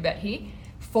talking about here,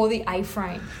 for the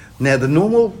A-frame. Now, the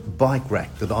normal bike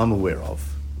rack that I'm aware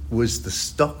of was the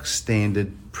stock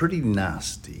standard, pretty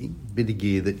nasty bit of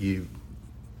gear that you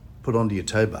put onto your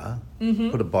tow bar,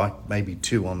 put a bike, maybe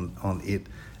two on it,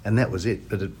 and that was it.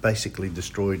 But it basically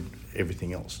destroyed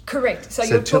everything else. Correct.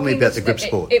 So tell me about the Grip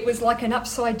Sport. It was like an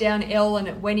upside down L, and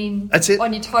it went in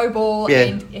on your tow ball,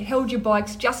 and it held your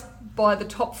bikes just by the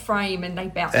top frame, and they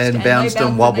bounced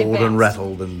and wobbled and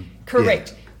rattled and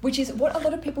correct. Which is what a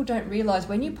lot of people don't realise.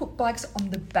 When you put bikes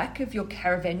on the back of your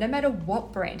caravan, no matter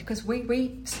what brand, because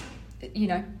we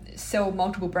sell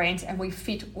multiple brands and we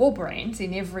fit all brands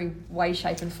in every way,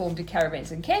 shape and form to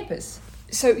caravans and campers.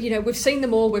 So, we've seen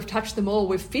them all, we've touched them all,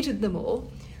 we've fitted them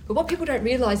all. But what people don't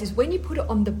realise is when you put it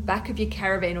on the back of your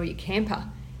caravan or your camper,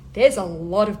 there's a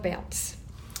lot of bounce.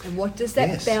 And what does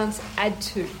that bounce add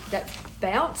to? That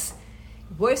bounce,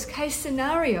 worst case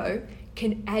scenario,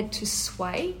 can add to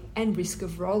sway and risk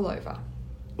of rollover.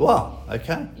 Wow,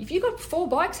 okay. If you've got 4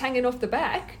 bikes hanging off the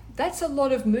back, that's a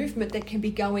lot of movement that can be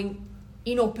going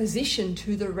in opposition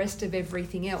to the rest of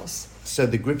everything else. So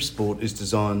the Grip Sport is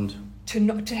designed...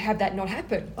 to have that not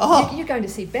happen. Oh. You're going to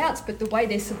see bounce, but the way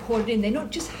they're supported in, they're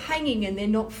not just hanging and they're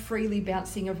not freely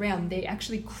bouncing around. They're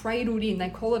actually cradled in. They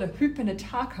call it a hoop and a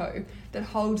taco that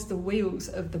holds the wheels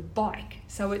of the bike.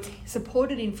 So it's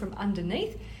supported in from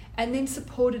underneath and then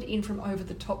supported in from over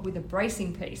the top with a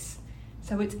bracing piece.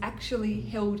 So it's actually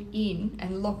held in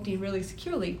and locked in really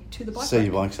securely to the bike So rack.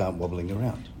 your bikes aren't wobbling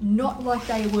around. Not like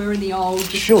they were in the old.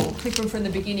 Sure. Click them from the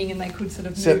beginning and they could sort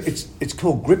of So move. it's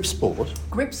called Grip Sport.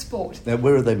 Grip Sport. Now,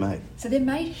 where are they made? So they're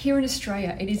made here in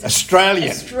Australia. It is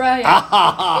Australian. Australia.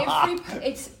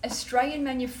 It's Australian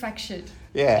manufactured.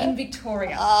 Yeah. In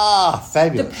Victoria. Ah, The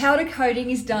fabulous. powder coating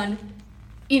is done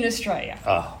in Australia.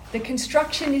 Oh. The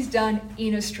construction is done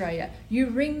in Australia. You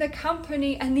ring the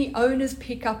company and the owners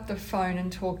pick up the phone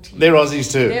and talk to you. They're Aussies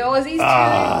too. They're Aussies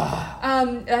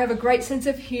too. They have a great sense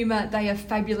of humour. They are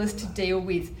fabulous to deal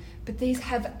with. But these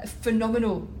have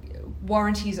phenomenal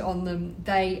warranties on them.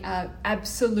 They are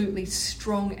absolutely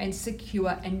strong and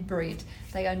secure and brilliant.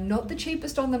 They are not the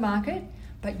cheapest on the market,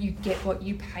 but you get what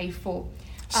you pay for.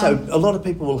 So a lot of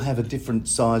people will have a different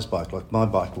size bike. Like my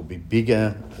bike will be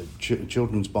bigger, a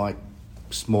children's bike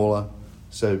smaller.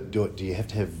 So do you have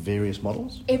to have various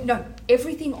models? No,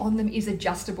 everything on them is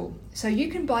adjustable. So you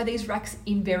can buy these racks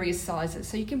in various sizes.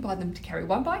 So you can buy them to carry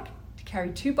one bike, to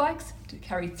carry two bikes, to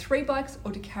carry three bikes,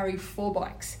 or to carry four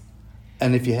bikes.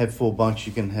 And if you have 4 bikes,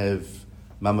 you can have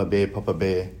Mama Bear, Papa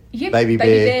Bear, Yep, Baby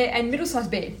Bear. and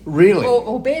middle-sized bear. Really?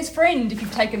 Or bear's friend if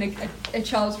you've taken a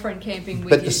child's friend camping with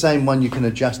But you. the same one, you can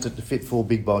adjust it to fit 4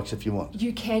 big bikes if you want.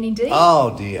 You can indeed.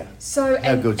 Oh dear. So,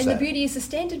 How and good's the that? beauty is the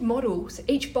standard model, so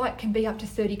each bike can be up to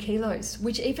 30 kilos,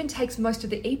 which even takes most of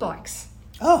the e-bikes.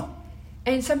 Oh,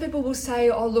 And some people will say,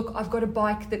 oh, look, I've got a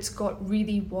bike that's got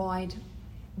really wide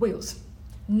wheels.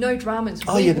 No dramas.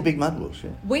 oh yeah, the big mud wheels,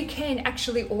 yeah. We can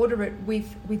actually order it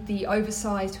with the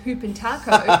oversized hoop and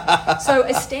taco. So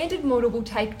a standard model will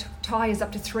take tyres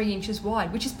up to 3 inches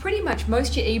wide, which is pretty much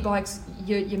most your e-bikes,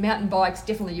 your mountain bikes,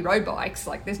 definitely your road bikes.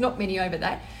 Like there's not many over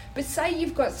that. But say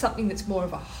you've got something that's more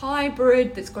of a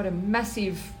hybrid, that's got a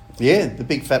massive, Yeah, the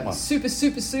big fat one. super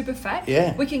fat.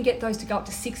 Yeah. We can get those to go up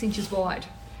to 6 inches wide.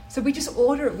 So we just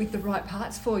order it with the right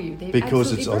parts for you. They're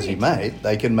Because it's absolutely Aussie brilliant. made,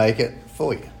 they can make it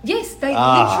for you. Yes, they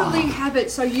literally have it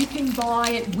so you can buy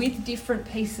it with different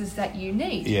pieces that you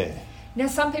need. Yeah. Now,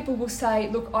 some people will say,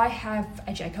 look, I have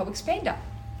a Jayco expander.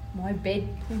 My bed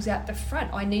pulls out the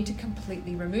front. I need to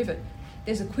completely remove it.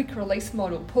 There's a quick release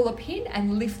model. Pull a pin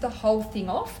and lift the whole thing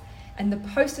off. And the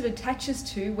post it attaches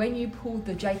to when you pull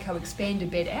the Jayco expander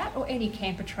bed out, or any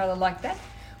camper trailer like that,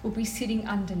 will be sitting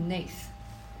underneath.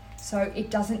 So it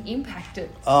doesn't impact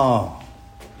it. Oh.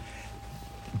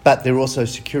 But they're also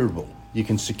securable. You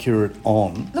can secure it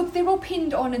on. Look, they're all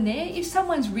pinned on in there. If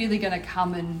someone's really going to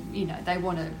come and, they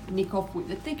want to nick off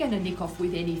with it, they're going to nick off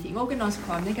with anything. Organised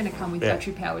crime, they're going to come with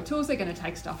battery-powered tools. They're going to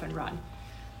take stuff and run.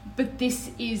 But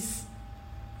this is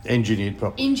Engineered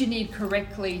properly. engineered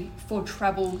correctly for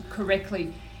travel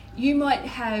correctly. You might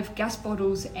have gas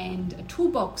bottles and a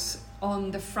toolbox on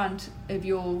the front of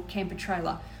your camper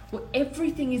trailer. Well,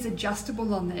 everything is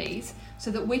adjustable on these so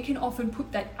that we can often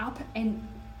put that up and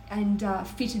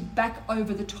fitted back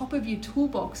over the top of your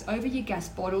toolbox, over your gas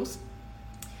bottles,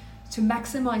 to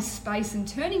maximise space and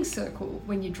turning circle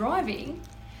when you're driving,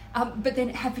 but then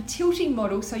have a tilting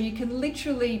model so you can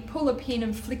literally pull a pin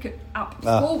and flick it up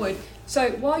forward.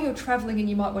 So while you're travelling and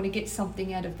you might want to get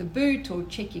something out of the boot or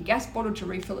check your gas bottle to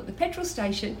refill at the petrol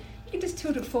station, you can just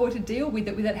tilt it forward to deal with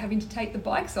it without having to take the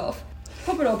bikes off,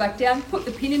 pop it all back down, put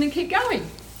the pin in and keep going.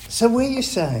 So where you're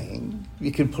saying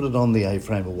you can put it on the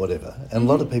A-frame or whatever, and a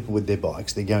lot of people with their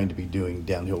bikes, they're going to be doing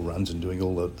downhill runs and doing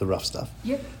all the rough stuff.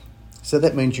 Yep. So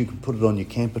that means you can put it on your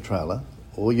camper trailer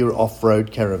or your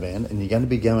off-road caravan, and you're going to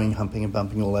be going humping and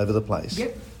bumping all over the place.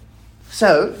 Yep.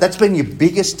 So that's been your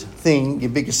biggest thing, your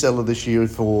biggest seller this year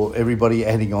for everybody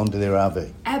adding on to their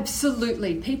RV.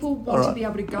 Absolutely. People want to be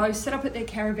able to go, set up at their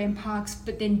caravan parks,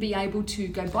 but then be able to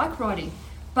go bike riding.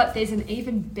 But there's an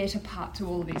even better part to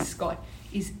all of this, Scott,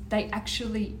 is they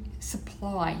actually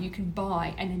supply, you can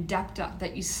buy an adapter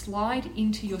that you slide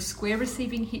into your square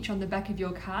receiving hitch on the back of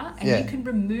your car, and you can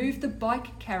remove the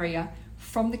bike carrier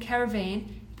from the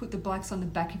caravan, put the bikes on the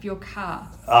back of your car.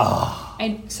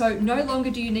 And so no longer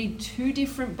do you need 2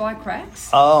 different bike racks.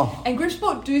 And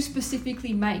Gripsport do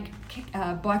specifically make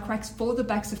bike racks for the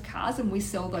backs of cars, and we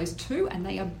sell those too, and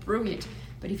they are brilliant.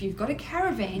 But if you've got a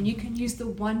caravan, you can use the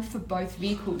one for both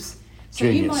vehicles. So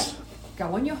Genius. you might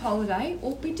go on your holiday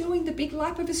or be doing the big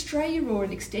lap of Australia or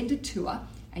an extended tour,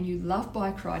 and you love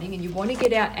bike riding and you want to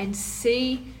get out and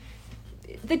see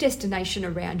the destination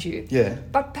around you. Yeah.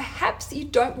 But perhaps you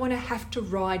don't want to have to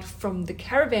ride from the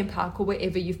caravan park or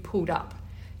wherever you've pulled up.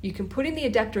 You can put in the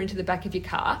adapter into the back of your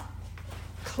car,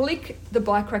 click the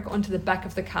bike rack onto the back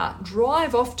of the car,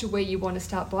 drive off to where you want to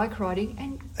start bike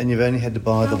riding, and you've only had to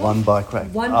buy the one bike rack.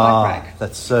 One bike rack.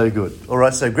 That's so good. All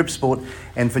right, so Grip Sport,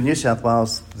 and for New South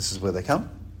Wales, this is where they come.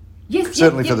 Yes,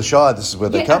 Certainly for the Shire, this is where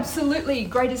they come. Absolutely.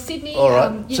 Greater Sydney. All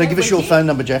right. So give us your phone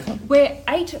number, Jacqueline. We're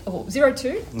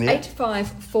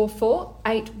 8544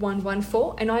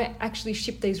 8114, and I actually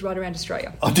ship these right around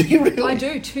Australia. Oh, do you really? I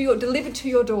do, delivered to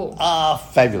your door. Ah,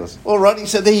 fabulous. All righty,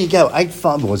 so there you go. 02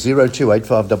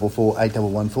 8544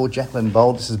 8114. Jacqueline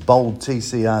Bold. This is Bold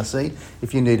TCRC.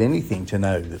 If you need anything to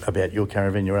know about your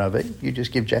caravan, your RV, you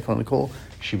just give Jacqueline a call.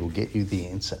 She will get you the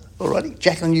answer. All righty.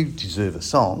 Jacqueline, you deserve a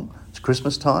song. It's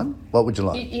Christmas time. What would you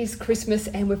like? It is Christmas,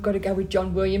 and we've got to go with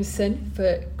John Williamson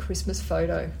for Christmas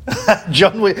Photo.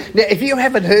 John Williamson. Now, if you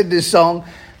haven't heard this song,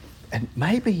 and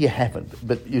maybe you haven't,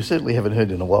 but you certainly haven't heard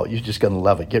it in a while, you're just going to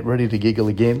love it. Get ready to giggle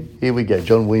again. Here we go.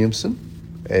 John Williamson.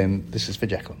 And this is for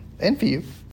Jacqueline. And for you.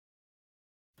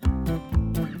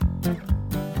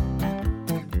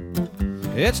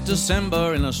 It's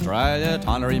December in Australia,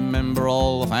 time to remember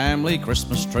all the family.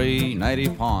 Christmas tree,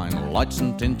 native pine, lights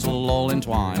and tinsel all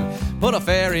entwined. Put a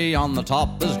fairy on the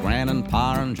top, there's Gran and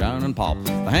Pa and Joan and Pop.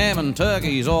 The ham and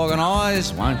turkey's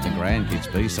organised, won't the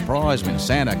grandkids be surprised when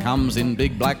Santa comes in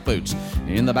big black boots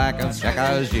in the back of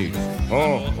Jacko's ute.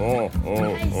 Oh, oh,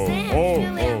 oh, oh,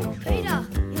 oh, oh.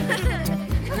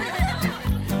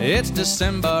 It's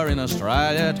December in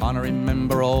Australia, time to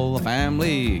remember all the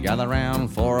family. Gather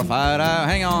round for a photo.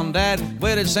 Hang on, Dad,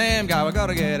 where did Sam go? We've got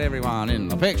to get everyone in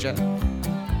the picture.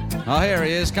 Oh, here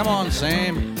he is. Come on,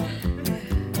 Sam.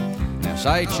 Now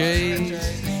say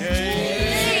cheese.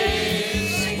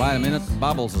 Cheese. Wait a minute,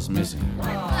 Bubbles is missing.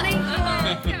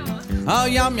 Oh,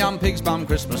 yum, yum, pig's bum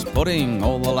Christmas pudding.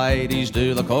 All the ladies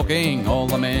do the cooking. All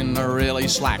the men are really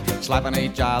slack, slapping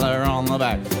each other on the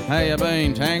back. How you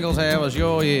been, Tangles? How was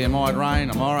your year? Might rain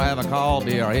tomorrow, have a cold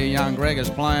beer. I hear young Greg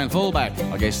is playing fullback.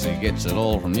 I guess he gets it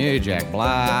all from you, Jack.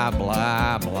 Blah,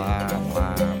 blah, blah,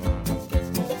 blah, blah.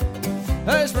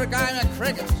 Who's for a game of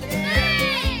cricket?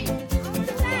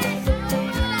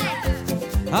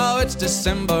 Oh, it's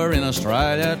December in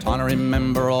Australia, time to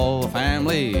remember all the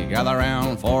family. Gather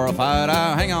round for a photo.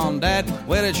 Hang on, Dad,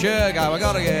 where did Cher go? We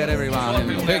got to get everyone in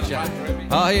the picture.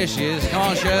 Oh, here she is. Come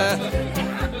on, Cher.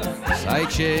 Say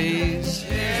cheese.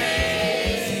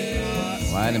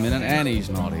 Wait a minute, Annie's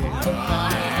not here.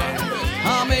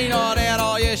 Oh, me not out.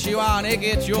 Oh, yes, you are, Nick.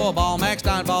 It's your ball. Max,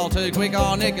 don't bowl too quick.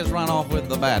 Oh, Nick has run off with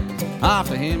the bat.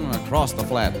 After him, across the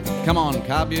flat. Come on,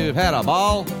 Cub, you've had a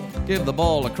bowl. Give the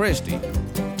ball to Christy.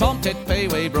 Tom Tit Pee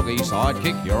Wee Brookie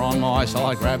sidekick, you're on my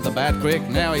side, grab the bat quick,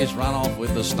 now he's run off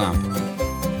with the stump.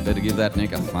 Better give that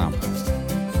Nick a thump.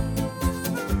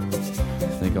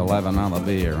 Think I'll have another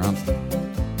beer, huh?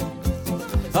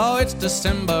 Oh, it's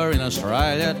December in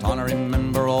Australia, time to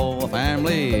remember all the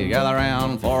family. Gather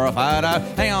round for a photo.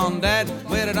 Hang on, Dad,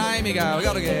 where did Amy go? We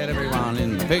got to get everyone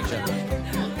in the picture.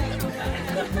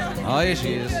 Oh, here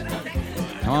she is.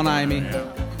 Come on, Amy.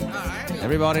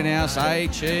 Everybody now say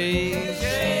cheese.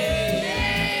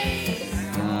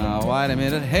 Wait a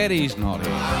minute, Hetty's not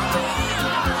here.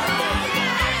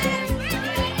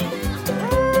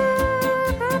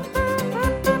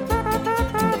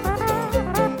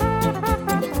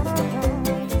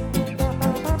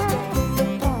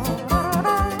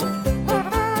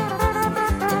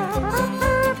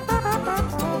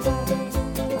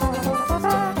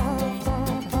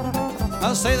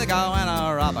 I'll see the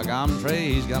goanna up a gum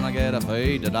tree. He's gonna get a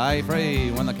feed today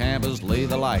free when the campers leave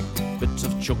the lake. Bits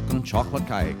of chook and chocolate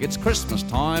cake. It's Christmas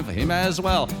time for him as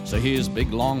well, so here's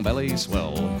big long belly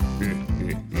swell.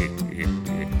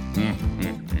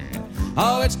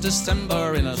 Oh, it's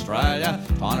December in Australia,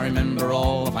 time to remember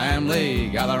all the family.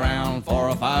 Gather round for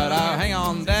a photo. Hang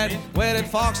on, Dad, where did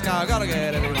Fox go? Gotta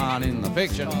get everyone in the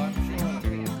picture.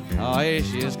 Oh, here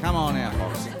she is. Come on now,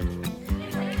 Fox.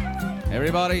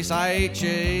 Everybody say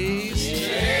cheese. Cheese.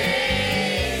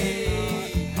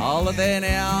 Hold it there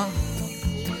now.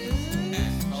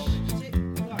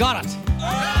 Got it.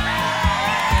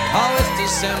 Oh, it's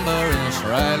December in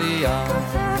Australia.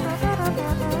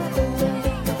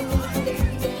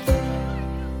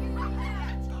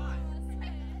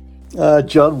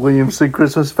 John Williamson,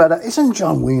 Christmas photo. Isn't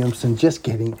John Williamson just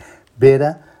getting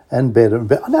better and better and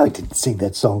better? I know he didn't sing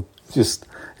that song.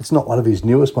 It's not one of his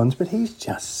newest ones, but he's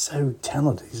just so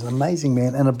talented. He's an amazing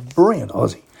man and a brilliant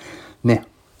Aussie. Now,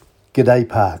 G'day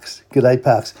Parks. G'day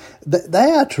Parks. They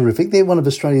are terrific. They're one of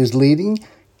Australia's leading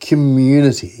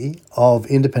community of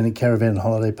independent caravan and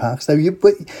holiday parks. So you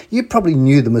probably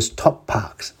knew them as top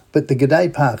parks, but the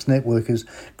G'day Parks network has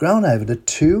grown over to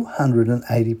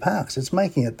 280 parks. It's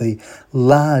making it the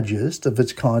largest of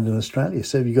its kind in Australia.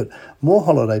 So you've got more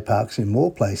holiday parks in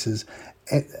more places,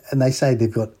 and they say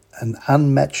they've got an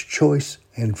unmatched choice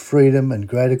and freedom and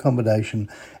great accommodation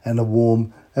and a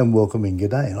warm and welcoming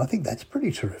G'day. And I think that's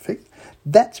pretty terrific.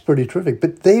 That's pretty terrific.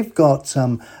 But they've got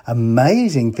some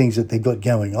amazing things that they've got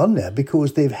going on now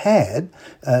because they've had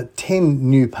 10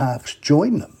 new parks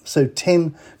join them. So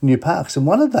 10 new parks. And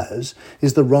one of those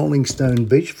is the Rolling Stone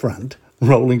beachfront.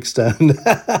 Rolling Stone.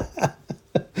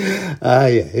 Ah,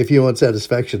 yeah, if you want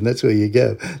satisfaction, that's where you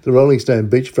go. The Rolling Stone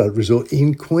Beachfront Resort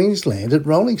in Queensland at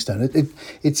Rolling Stone.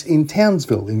 It's in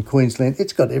Townsville in Queensland.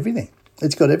 It's got everything.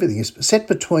 It's got everything. It's set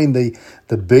between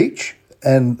the beach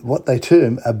and what they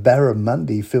term a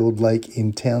barramundi-filled lake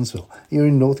in Townsville. You're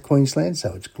in North Queensland,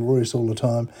 so it's glorious all the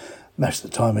time, most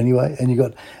of the time anyway, and you've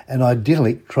got an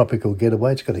idyllic tropical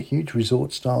getaway. It's got a huge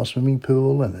resort-style swimming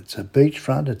pool, and it's a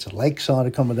beachfront, it's a lakeside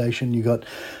accommodation. You've got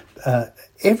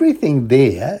everything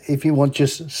there if you want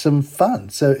just some fun.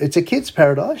 So it's a kid's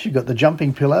paradise. You've got the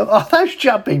jumping pillow. Oh, those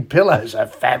jumping pillows are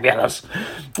fabulous.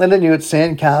 And then you've got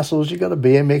sand castles. You've got a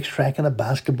BMX track and a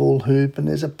basketball hoop, and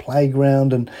there's a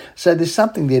playground. And so there's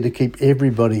something there to keep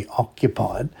everybody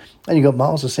occupied. And you've got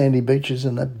miles of sandy beaches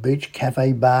and a beach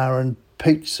cafe bar and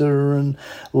pizza and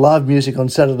live music on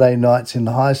Saturday nights in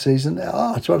the high season.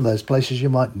 Oh, it's one of those places you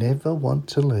might never want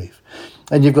to leave.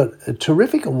 And you've got a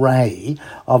terrific array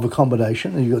of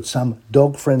accommodation, and you've got some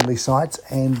dog-friendly sites,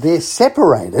 and they're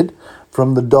separated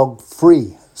from the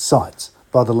dog-free sites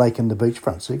by the lake and the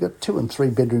beachfront. So you've got 2 and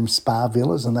 3 bedroom spa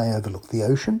villas, and they overlook the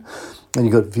ocean. And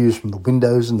you've got views from the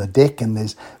windows and the deck, and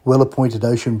there's well-appointed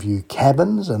ocean view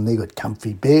cabins, and they've got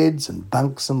comfy beds and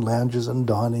bunks and lounges and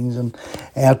dinings and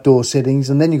outdoor settings.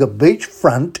 And then you've got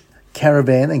beachfront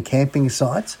caravan and camping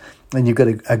sites, and you've got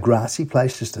a grassy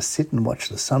place just to sit and watch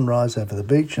the sunrise over the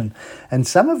beach. And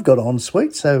some have got en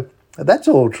suite, so that's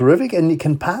all terrific. And you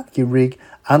can park your rig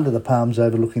under the palms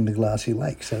overlooking the glassy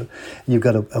lake. So you've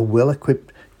got a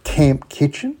well-equipped camp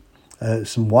kitchen,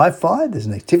 some Wi-Fi, there's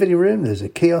an activity room, there's a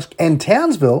kiosk. And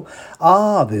Townsville,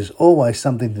 there's always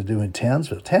something to do in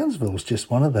Townsville. Townsville's just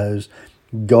one of those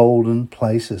golden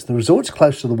places. The resort's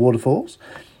close to the waterfalls,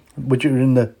 which are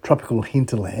in the tropical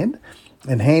hinterland,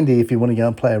 and handy if you want to go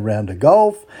and play a round of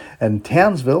golf. And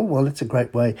Townsville, well, it's a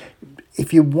great way.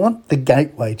 If you want the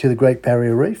gateway to the Great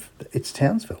Barrier Reef, it's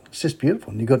Townsville. It's just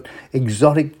beautiful. And you've got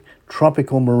exotic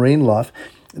tropical marine life.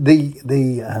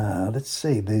 Let's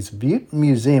see, there's Butte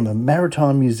Museum, a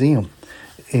maritime museum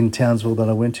in Townsville that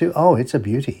I went to. Oh, it's a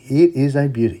beauty. It is a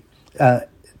beauty.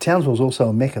 Townsville's also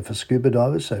a mecca for scuba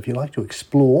divers, so if you like to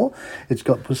explore, it's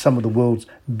got some of the world's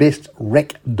best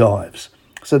wreck dives.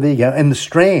 So there you go. And the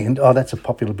Strand, that's a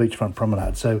popular beachfront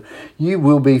promenade. So you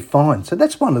will be fine. So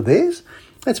that's one of theirs.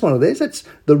 That's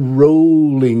the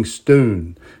Rolling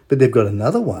Stone. But they've got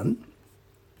another one,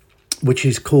 which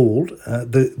is called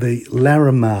the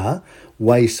Larimar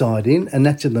Wayside Inn, and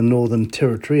that's in the Northern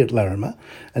Territory at Larimar.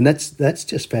 And that's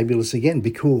just fabulous again,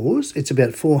 because it's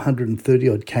about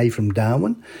 430-odd K from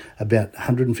Darwin, about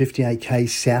 158 K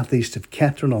southeast of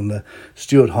Katherine on the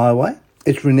Stuart Highway.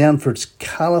 It's renowned for its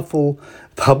colourful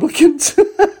publicans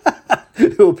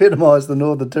who epitomise the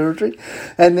Northern Territory.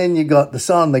 And then you got the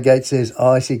sign on the gate says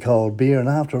icy cold beer, and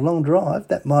after a long drive,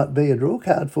 that might be a draw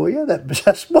card for you. That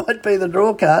just might be the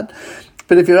draw card.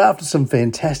 But if you're after some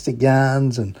fantastic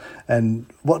yarns and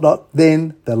whatnot,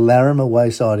 then the Larimar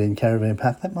Wayside Inn Caravan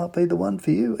Park, that might be the one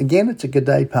for you. Again, it's a good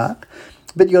day park,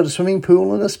 but you've got a swimming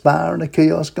pool and a spa and a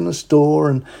kiosk and a store,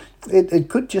 and it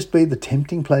could just be the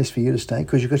tempting place for you to stay,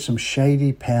 because you've got some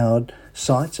shady powered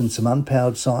sites and some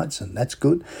unpowered sites, and that's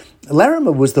good.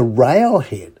 Larimar was the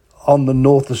railhead on the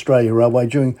North Australia Railway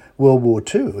during World War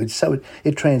II.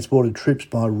 It transported troops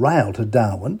by rail to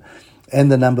Darwin,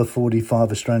 and the number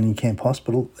 45 Australian Camp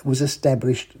Hospital was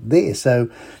established there. So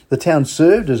the town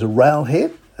served as a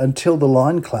railhead until the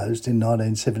line closed in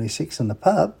 1976, and the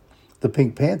pub, the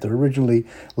Pink Panther, originally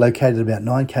located about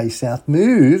 9k south,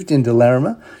 moved into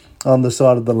Larimar on the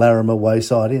side of the Larimar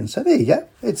Wayside Inn. So there you go.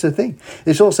 It's a thing.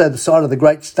 It's also the side of the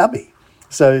Great Stubby.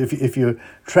 So if you're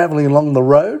travelling along the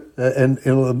road, and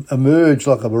it'll emerge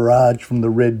like a barrage from the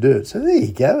red dirt. So there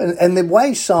you go. And the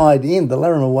Wayside Inn, the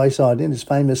Larimar Wayside Inn, is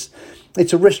famous.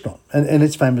 It's a restaurant, and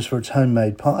it's famous for its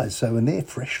homemade pies. So, and they're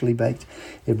freshly baked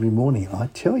every morning. I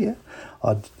tell you,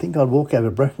 I think I'd walk over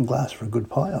broken glass for a good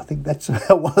pie. I think that's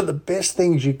about one of the best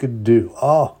things you could do.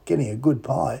 Oh, getting a good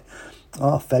pie.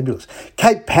 Oh, fabulous.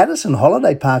 Cape Patterson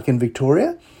Holiday Park in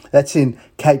Victoria. That's in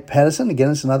Cape Patterson.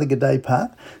 Again, it's another good day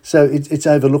park. So it's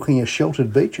overlooking a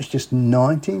sheltered beach. It's just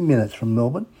 90 minutes from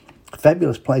Melbourne.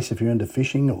 Fabulous place if you're into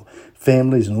fishing or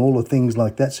families and all the things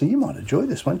like that. So you might enjoy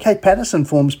this one. Cape Patterson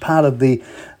forms part of the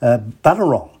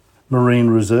Butterong Marine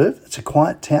Reserve. It's a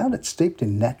quiet town. It's steeped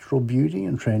in natural beauty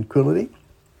and tranquility.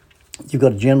 You've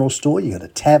got a general store. You've got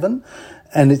a tavern.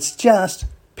 And it's just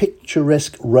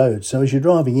picturesque roads. So as you're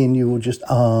driving in, you will just,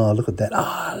 look at that.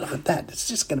 Look at that. It's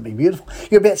just going to be beautiful.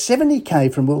 You're about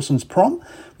 70k from Wilson's Prom,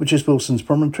 which is Wilson's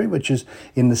Promontory, which is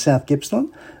in the South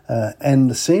Gippsland. And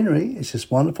the scenery is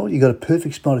just wonderful. You've got a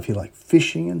perfect spot if you like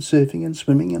fishing and surfing and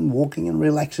swimming and walking and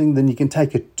relaxing. Then you can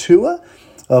take a tour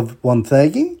of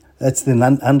Wonthaggi. That's the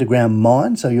underground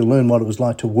mine, so you'll learn what it was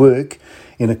like to work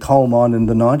in a coal mine in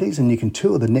the 90s, and you can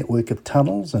tour the network of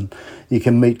tunnels, and you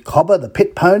can meet Cobber, the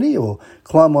pit pony, or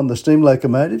climb on the steam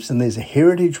locomotives, and there's a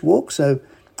heritage walk, so,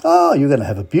 you're going to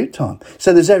have a beaut time.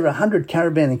 So there's over 100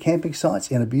 caravan and camping sites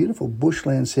in a beautiful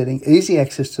bushland setting, easy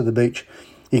access to the beach.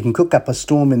 You can cook up a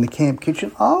storm in the camp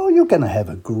kitchen. You're going to have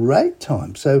a great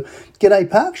time. So G'day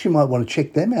Parks, you might want to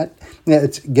check them out. Now,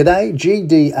 it's G'day,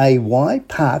 G-D-A-Y,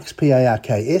 Parks,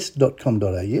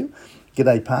 P-A-R-K-S.com.au,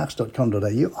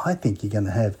 g'dayparks.com.au. I think you're going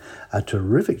to have a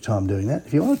terrific time doing that.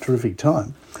 If you want a terrific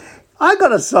time, I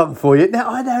got a song for you. Now,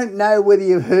 I don't know whether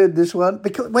you've heard this one,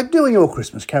 because we're doing all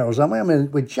Christmas carols, aren't we? I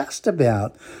mean, we're just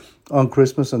about on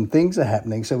Christmas and things are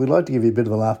happening, so we'd like to give you a bit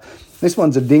of a laugh. This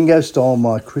one's A Dingo Stole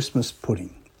My Christmas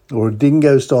Pudding, or A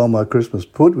Dingo Stole My Christmas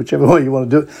Pud, whichever way you want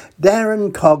to do it.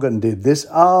 Darren Coggan did this.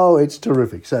 It's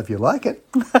terrific. So if you like it,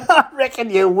 I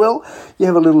reckon you will. You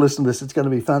have a little listen to this. It's going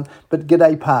to be fun. But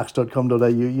g'dayparks.com.au,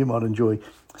 you might enjoy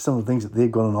some of the things that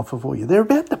they've got on offer for you. They're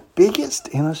about the biggest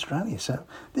in Australia. So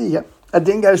there you go. A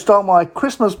Dingo Stole My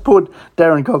Christmas Pud,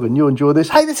 Darren Coggan. You enjoy this.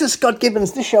 Hey, this is Scott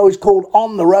Gibbons. This show is called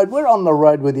On The Road. We're on the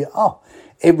road with you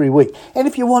every week. And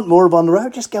if you want more of On The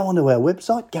Road, just go onto our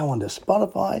website, go onto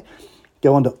Spotify,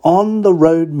 go on to On The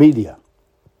Road Media.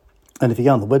 And if you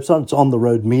go on the website, it's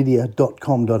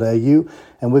ontheroadmedia.com.au.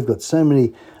 And we've got so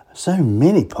many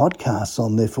podcasts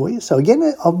on there for you. So again,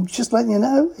 I'm just letting you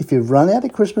know, if you've run out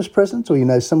of Christmas presents or you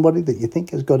know somebody that you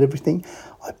think has got everything,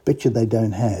 I bet you they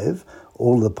don't have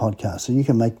all of the podcasts. So you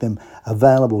can make them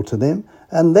available to them.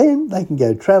 And then they can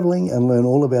go travelling and learn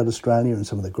all about Australia and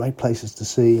some of the great places to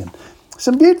see and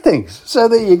some beaut things. So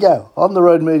there you go.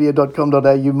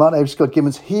 ontheroadmedia.com.au. My name's Scott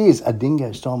Gibbons. Here's A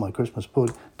Dingo Stole My Christmas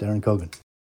Pud, Darren Coggan.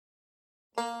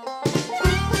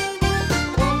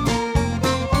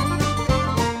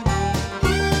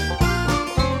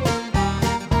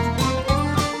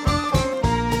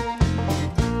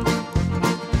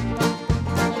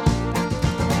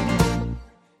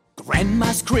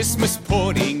 Grandma's Christmas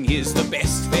pudding is the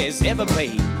best there's ever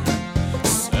been.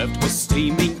 Served with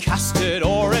steaming custard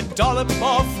or a dollop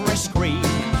of fresh cream.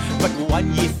 But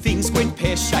one year things went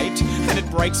pear-shaped, and it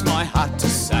breaks my heart to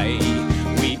say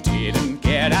we didn't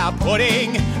get our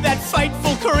pudding that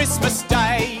fateful Christmas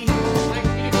day.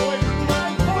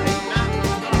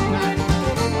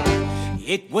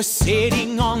 It was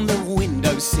sitting on the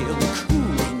windowsill,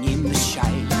 cooling in the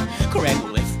shade.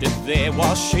 Gran left it there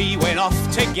while she went off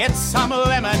to get some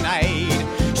lemonade.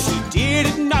 She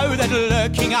didn't know that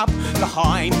lurking up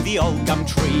behind the old gum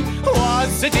tree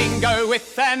was a dingo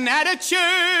with an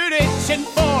attitude, itching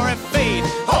for a feed.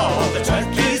 The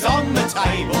turkey's on the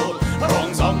table,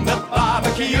 prawns on the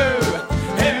barbecue,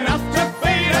 enough to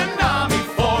feed an army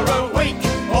for a week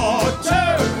or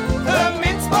two. The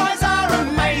mince pies are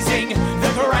amazing,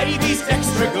 the gravy's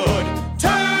extra good.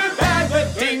 Too bad the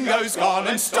dingo's gone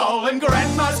and stolen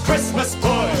Grandma's Christmas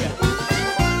pud.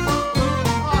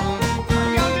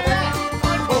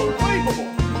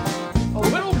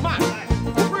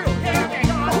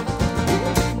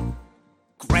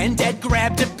 Granddad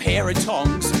grabbed a pair of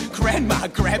tongs, Grandma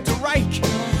grabbed a rake.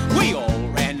 We all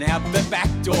ran out the back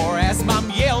door as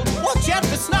Mum yelled, "Watch out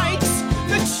for snakes!"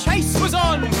 The chase was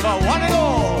on for one and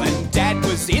all, and Dad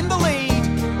was in the lead.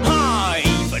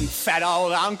 Even fat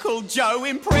old Uncle Joe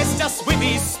impressed us with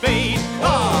his speed.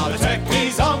 The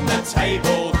turkey's on the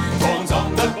table, prawns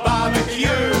on the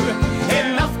barbecue,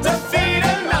 enough to feed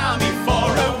an army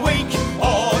for a week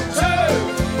or two.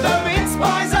 The mince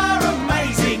pies are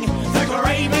amazing, the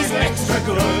gravy's extra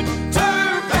good.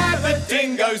 Too bad the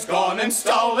dingo's gone and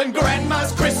stolen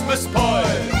Grandma's Christmas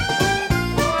pud.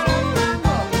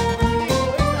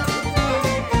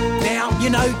 Now, you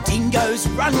know, dingoes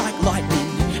run like lightning,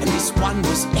 and this one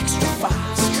was extra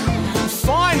fast.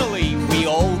 Finally, we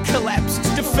all collapsed,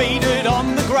 defeated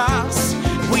on the grass.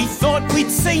 We thought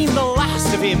we'd seen the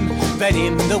last of him, but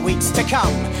in the weeks to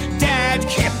come, Dad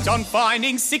kept on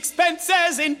finding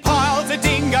sixpences in piles of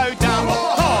dingo dung.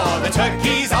 The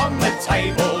turkey's on the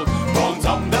table, prawns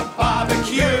on the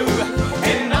barbecue,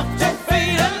 enough to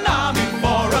feed an army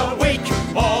for a week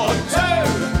or two.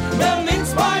 The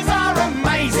mince pies are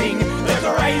amazing, the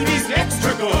gravy's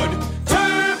extra good.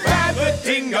 Too bad the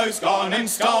dingo's gone and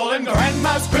stolen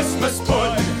Grandma's Christmas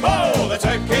pud. The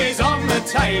turkey's on the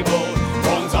table,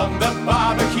 prawns on the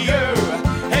barbecue,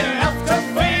 enough to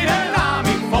feed an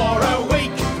army for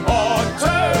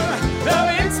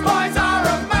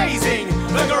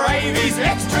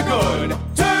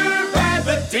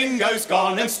Dingo's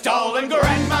gone and stolen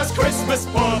Grandma's Christmas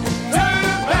book. Too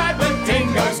bad when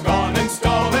Dingo's gone and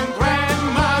stolen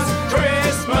Grandma's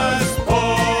Christmas book.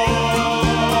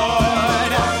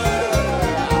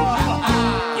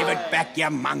 Give it back, you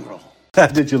mongrel.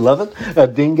 Did you love it? A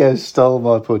dingo stole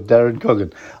my put, Darren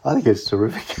Coggan. I think it's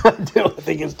terrific. I do. I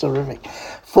think it's terrific.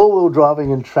 4-wheel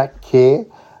driving and track care,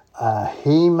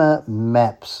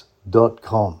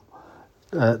 hemamaps.com.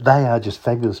 They are just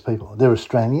fabulous people. They're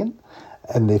Australian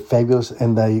and they're fabulous,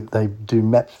 and they do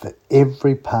maps for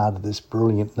every part of this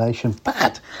brilliant nation.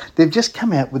 But they've just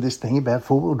come out with this thing about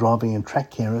 4-wheel driving and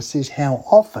track care. It says, how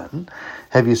often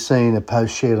have you seen a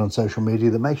post shared on social media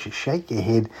that makes you shake your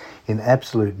head in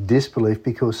absolute disbelief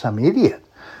because some idiot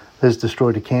has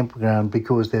destroyed a campground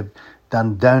because they've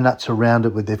done donuts around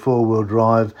it with their 4-wheel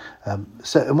drive. And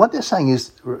what they're saying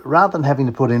is, rather than having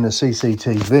to put in a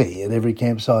CCTV at every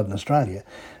campsite in Australia,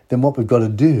 then what we've got to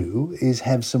do is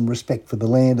have some respect for the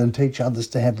land and teach others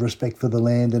to have respect for the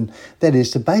land, and that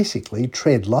is to basically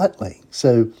tread lightly.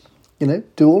 So,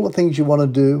 do all the things you want to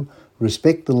do,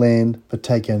 respect the land, but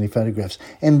take only photographs.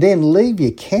 And then leave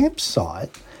your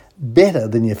campsite better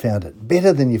than you found it.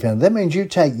 Better than you found it. That means you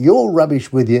take your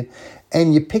rubbish with you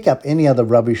and you pick up any other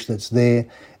rubbish that's there.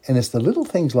 And it's the little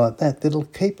things like that that'll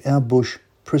keep our bush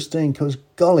pristine, because,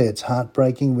 golly, it's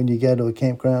heartbreaking when you go to a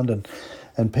campground and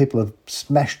people have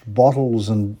smashed bottles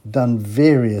and done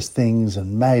various things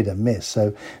and made a mess.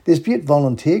 So there's beaut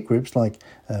volunteer groups like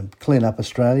Clean Up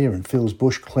Australia and Phil's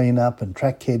Bush Clean Up and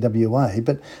Track Care WA,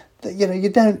 but you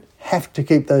don't have to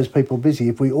keep those people busy.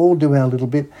 If we all do our little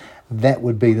bit, that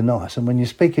would be the nice. And when you're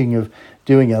speaking of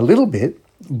doing a little bit,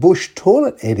 bush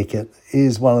toilet etiquette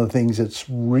is one of the things that's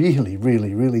really,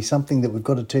 really, really something that we've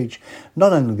got to teach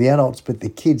not only the adults but the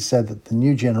kids, so that the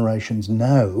new generations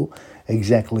know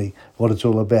exactly what it's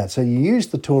all about. So you use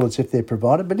the toilets if they're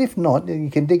provided, but if not,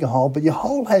 you can dig a hole, but your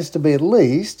hole has to be at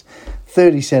least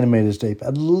 30 centimetres deep,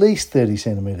 and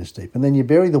then you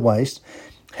bury the waste,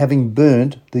 having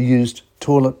burnt the used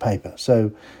toilet paper.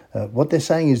 So what they're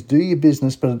saying is, do your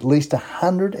business, but at least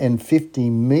 150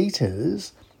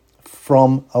 metres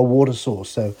from a water source.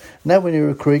 So nowhere near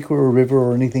a creek or a river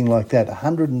or anything like that,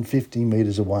 150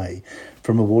 metres away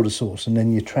from a water source. And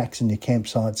then your tracks and your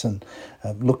campsites, and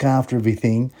look after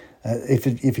everything. If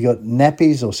you've got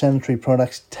nappies or sanitary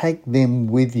products, take them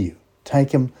with you.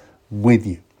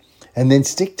 And then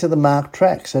stick to the marked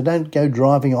track. So don't go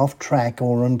driving off track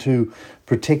or onto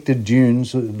protected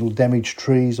dunes that will damage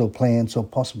trees or plants or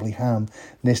possibly harm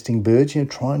nesting birds.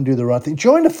 Try and do the right thing.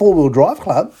 Join a 4-wheel drive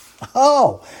club.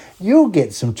 Oh, you'll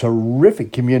get some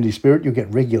terrific community spirit. You'll get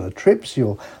regular trips.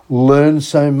 You'll learn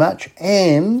so much,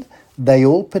 and they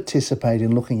all participate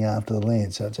in looking after the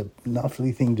land. So it's a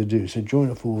lovely thing to do. So join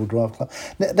a 4-wheel drive club.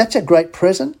 Now, that's a great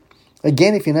present.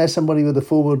 Again, if you know somebody with a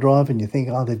 4-wheel drive and you think,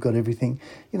 they've got everything,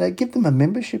 give them a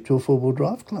membership to a 4-wheel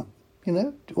drive club.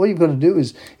 All you've got to do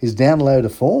is download a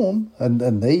form, and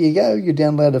there you go. You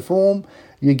download a form,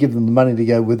 you give them the money to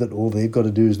go with it. All they've got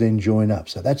to do is then join up.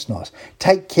 So that's nice.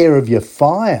 Take care of your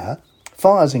fire.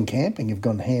 Fires and camping have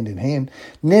gone hand in hand.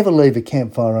 Never leave a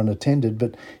campfire unattended,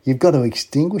 but you've got to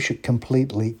extinguish it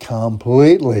completely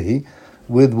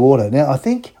with water. Now, I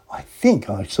think I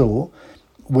saw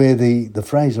where the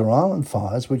Fraser Island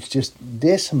fires, which just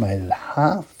decimated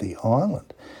half the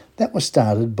island, that was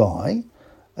started by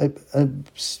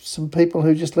some people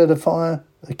who just let a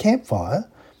campfire,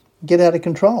 get out of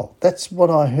control. That's what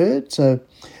I heard. So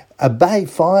obey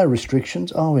fire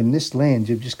restrictions. In this land,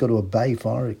 you've just got to obey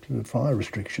fire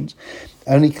restrictions.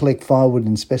 Only collect firewood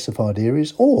in specified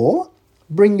areas, or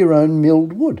bring your own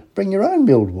milled wood.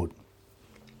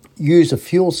 Use a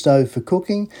fuel stove for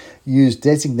cooking. Use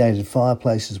designated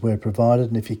fireplaces where provided.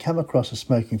 And if you come across a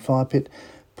smoking fire pit,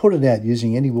 put it out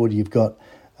using any water you've got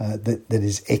that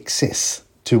is excess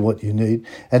to what you need.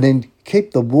 And then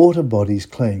keep the water bodies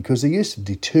clean, because the use of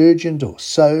detergent or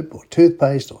soap or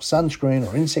toothpaste or sunscreen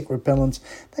or insect repellents,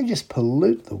 they just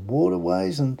pollute the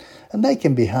waterways, and they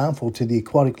can be harmful to the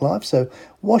aquatic life. So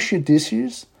wash your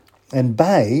dishes and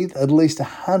bathe at least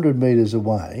 100 metres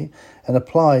away, and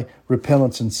apply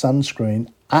repellents and sunscreen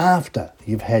after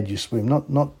you've had your swim,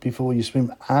 not before you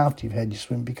swim, after you've had your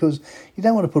swim, because you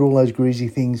don't want to put all those greasy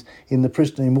things in the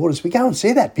pristine waters. We go and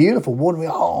see that beautiful water, we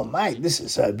go, mate, this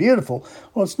is so beautiful.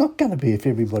 Well, it's not going to be if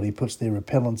everybody puts their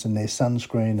repellents and their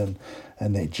sunscreen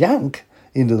and their junk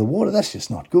into the water. That's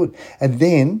just not good. And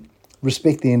then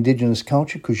respect the Indigenous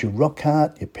culture, because your rock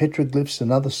art, your petroglyphs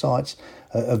and other sites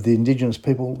of the Indigenous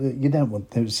people, you don't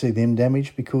want to see them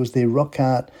damaged, because their rock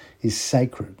art is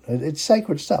sacred. It's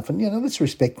sacred stuff, and, let's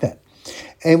respect that.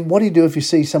 And what do you do if you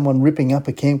see someone ripping up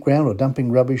a campground or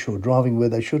dumping rubbish or driving where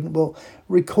they shouldn't? Well,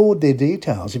 record their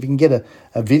details. If you can get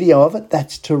a video of it,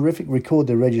 that's terrific. Record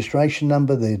their registration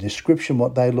number, their description,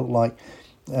 what they look like.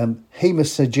 He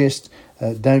must suggest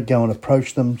don't go and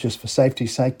approach them just for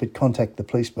safety's sake, but contact the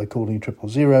police by calling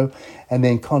 000, and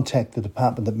then contact the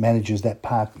department that manages that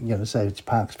park, say it's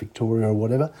Parks Victoria or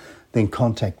whatever, then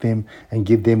contact them and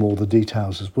give them all the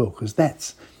details as well, because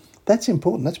that's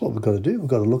important. That's what we've got to do. We've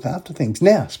got to look after things.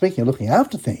 Now, speaking of looking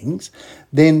after things,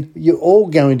 then you're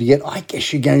going to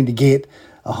get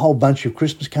a whole bunch of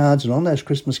Christmas cards, and on those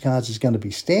Christmas cards is going to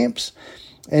be stamps.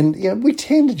 And, we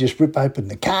tend to just rip open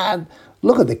the card,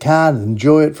 look at the card and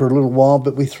enjoy it for a little while,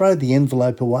 but we throw the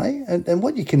envelope away. And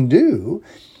what you can do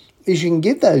is you can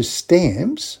give those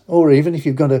stamps, or even if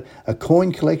you've got a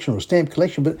coin collection or a stamp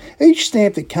collection, but each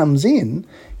stamp that comes in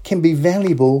can be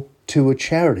valuable to a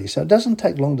charity. So it doesn't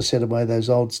take long to set away those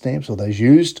old stamps or those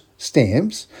used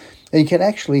stamps. And you can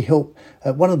actually help.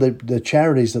 One of the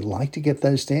charities that like to get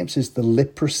those stamps is the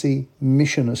Leprosy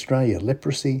Mission Australia.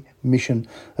 Leprosy Mission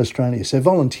Australia. So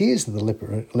volunteers of the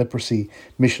Leprosy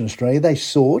Mission Australia, they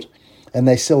sort and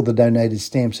they sell the donated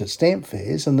stamps at stamp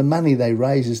fairs, and the money they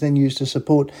raise is then used to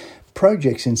support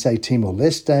projects in, say,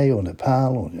 Timor-Leste or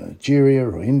Nepal or Nigeria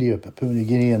or India, Papua New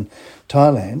Guinea and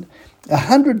Thailand.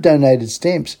 100 donated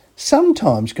stamps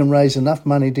sometimes can raise enough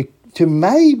money to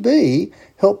maybe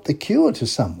help the cure to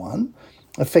someone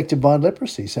affected by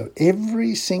leprosy. So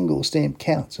every single stamp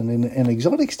counts, and an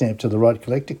exotic stamp to the right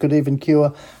collector could even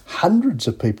cure hundreds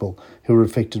of people who are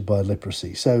affected by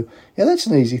leprosy. So that's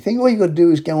an easy thing. All you've got to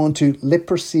do is go on to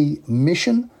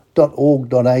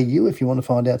leprosymission.org.au if you want to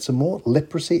find out some more.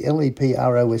 Leprosy,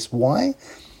 Leprosy,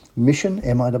 Mission,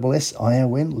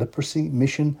 MISSION,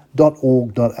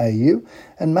 leprosymission.org.au,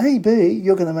 and maybe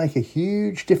you're going to make a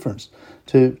huge difference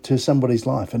to somebody's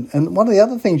life. And one of the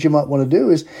other things you might want to do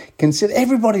is consider,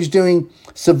 everybody's doing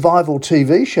survival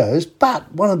TV shows, but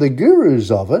one of the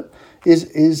gurus of it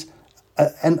is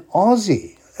an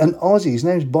Aussie. His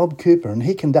name's Bob Cooper, and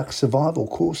he conducts survival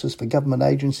courses for government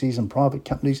agencies and private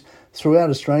companies throughout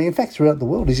Australia, in fact throughout the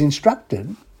world. He's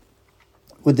instructed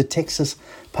with the Texas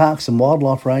Parks and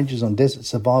Wildlife Rangers on desert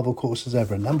survival courses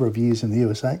over a number of years in the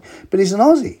USA. But he's an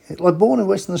Aussie, like born in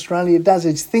Western Australia, does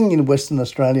his thing in Western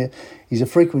Australia. He's a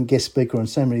frequent guest speaker on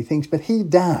so many things, but he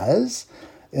does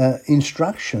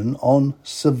instruction on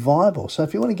survival. So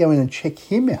if you want to go in and check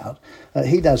him out,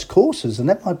 he does courses, and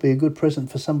that might be a good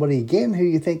present for somebody, again, who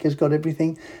you think has got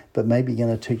everything, but maybe you're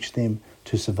going to teach them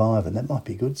to survive, and that might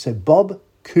be good. So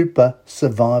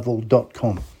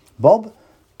bobcoopersurvival.com.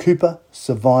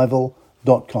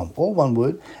 bobcoopersurvival.com, all one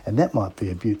word, and that might be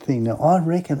a beaut thing. Now, I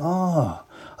reckon,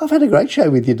 I've had a great show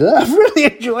with you today. I've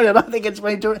really enjoyed it. I think it's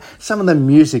been terrific. Some of the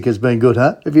music has been good,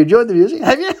 huh? Have you enjoyed the music?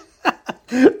 Have you?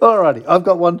 Alrighty, I've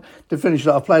got one to finish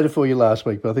it. I played it for you last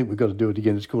week, but I think we've got to do it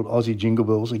again. It's called Aussie Jingle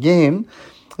Bells. Again,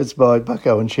 it's by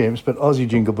Bucko and Champs, but Aussie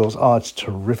Jingle Bells, it's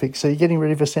terrific. So you're getting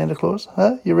ready for Santa Claus?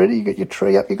 Huh? You ready? You got your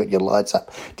tree up, you got your lights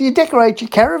up. Do you decorate your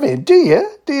caravan? Do you?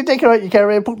 Do you decorate your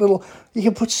caravan? You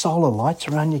can put solar lights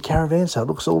around your caravan so it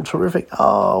looks all terrific.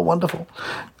 Oh, wonderful.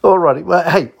 Alrighty.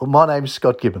 Well, my name's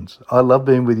Scott Gibbons. I love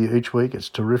being with you each week. It's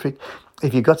terrific.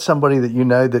 If you've got somebody that you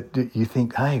know that you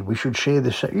think, hey, we should share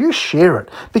this show, you share it.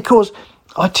 Because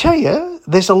I tell you,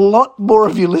 there's a lot more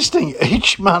of you listening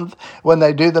each month when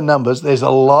they do the numbers. There's a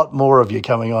lot more of you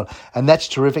coming on, and that's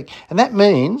terrific. And that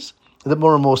means that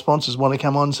more and more sponsors want to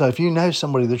come on. So if you know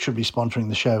somebody that should be sponsoring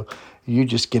the show, you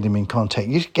just get them in contact.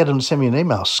 You get them to send me an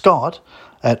email,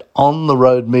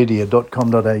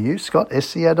 scott@ontheroadmedia.com.au, Scott,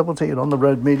 SCOTT, at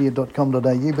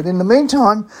ontheroadmedia.com.au. But in the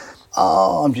meantime,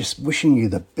 I'm just wishing you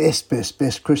the best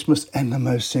Christmas and the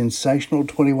most sensational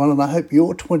 21. And I hope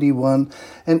your 21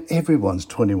 and everyone's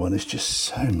 21 is just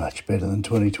so much better than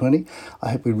 2020.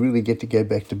 I hope we really get to go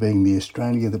back to being the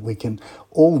Australia that we can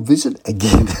all visit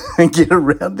again and get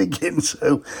around again.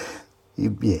 So,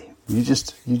 you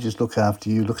just look after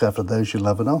you, look after those you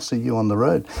love, and I'll see you on the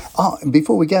road. And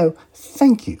before we go,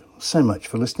 thank you so much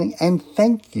for listening, and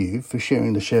thank you for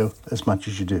sharing the show as much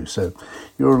as you do. So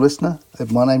you're a listener.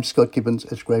 My name's Scott Gibbons.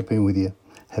 It's great being with you.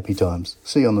 Happy times.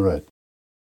 See you on the road.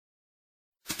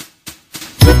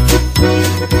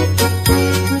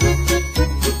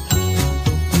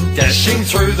 Dashing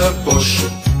through the bush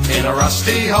in a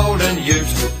rusty Holden ute,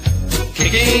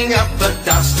 kicking up the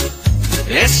dust,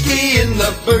 esky in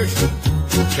the boot,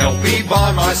 Kelpie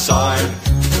by my side,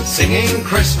 singing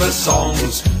Christmas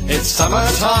songs It's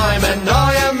summertime and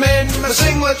I am in my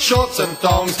singlet, shorts and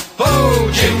thongs. Oh,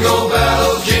 jingle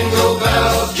bells, jingle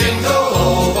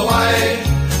all the way.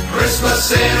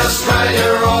 Christmas in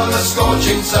Australia on a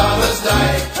scorching summer's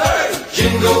day. Hey!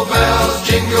 Jingle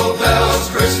bells,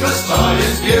 Christmas time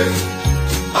is beaut.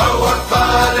 Oh, what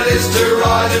fun it is to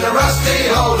ride in a rusty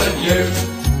old ute.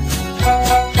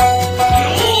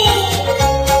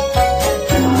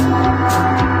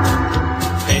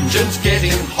 Engine's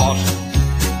getting hot,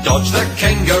 dodge the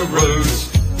kangaroos.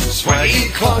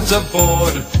 Swaggy climbs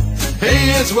aboard,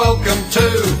 he is welcome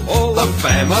too. All the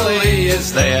family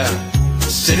is there,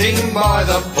 sitting by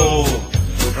the pool.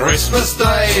 Christmas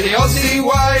Day, the Aussie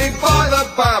way, by the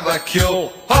barbecue.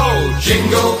 Oh,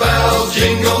 jingle bells,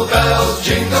 jingle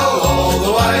all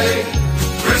the way.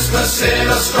 Christmas in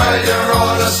Australia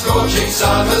on a scorching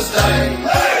summer's day.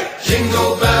 Hey!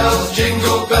 Jingle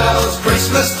bells,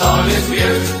 Christmas time is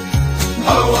beaut.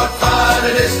 Oh, what fun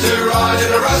it is to ride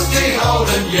in a rusty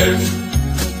Holden ute.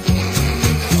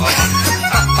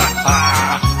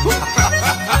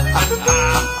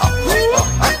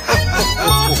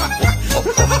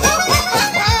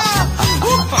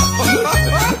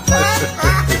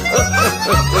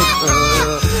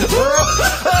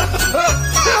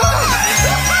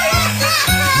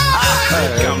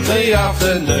 Come the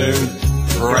afternoon,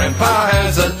 Grandpa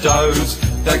has a doze.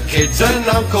 The kids and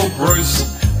Uncle Bruce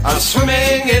are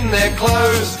swimming in their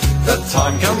clothes. The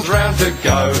time comes round to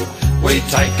go, we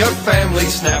take a family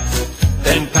snap,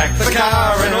 then pack the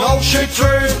car and all shoot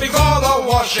through before the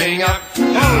washing up.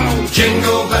 Oh,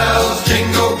 jingle bells,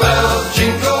 jingle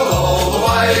all the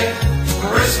way.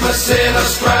 Christmas in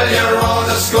Australia on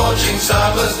a scorching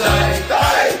summer's day.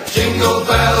 Hey! Jingle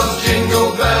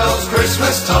bells,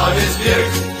 Christmas time is beaut.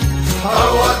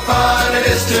 Oh, what fun it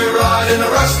is to ride in a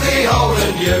rusty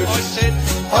Holden ute.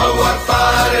 Oh, what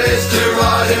fun it is to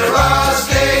ride in a rusty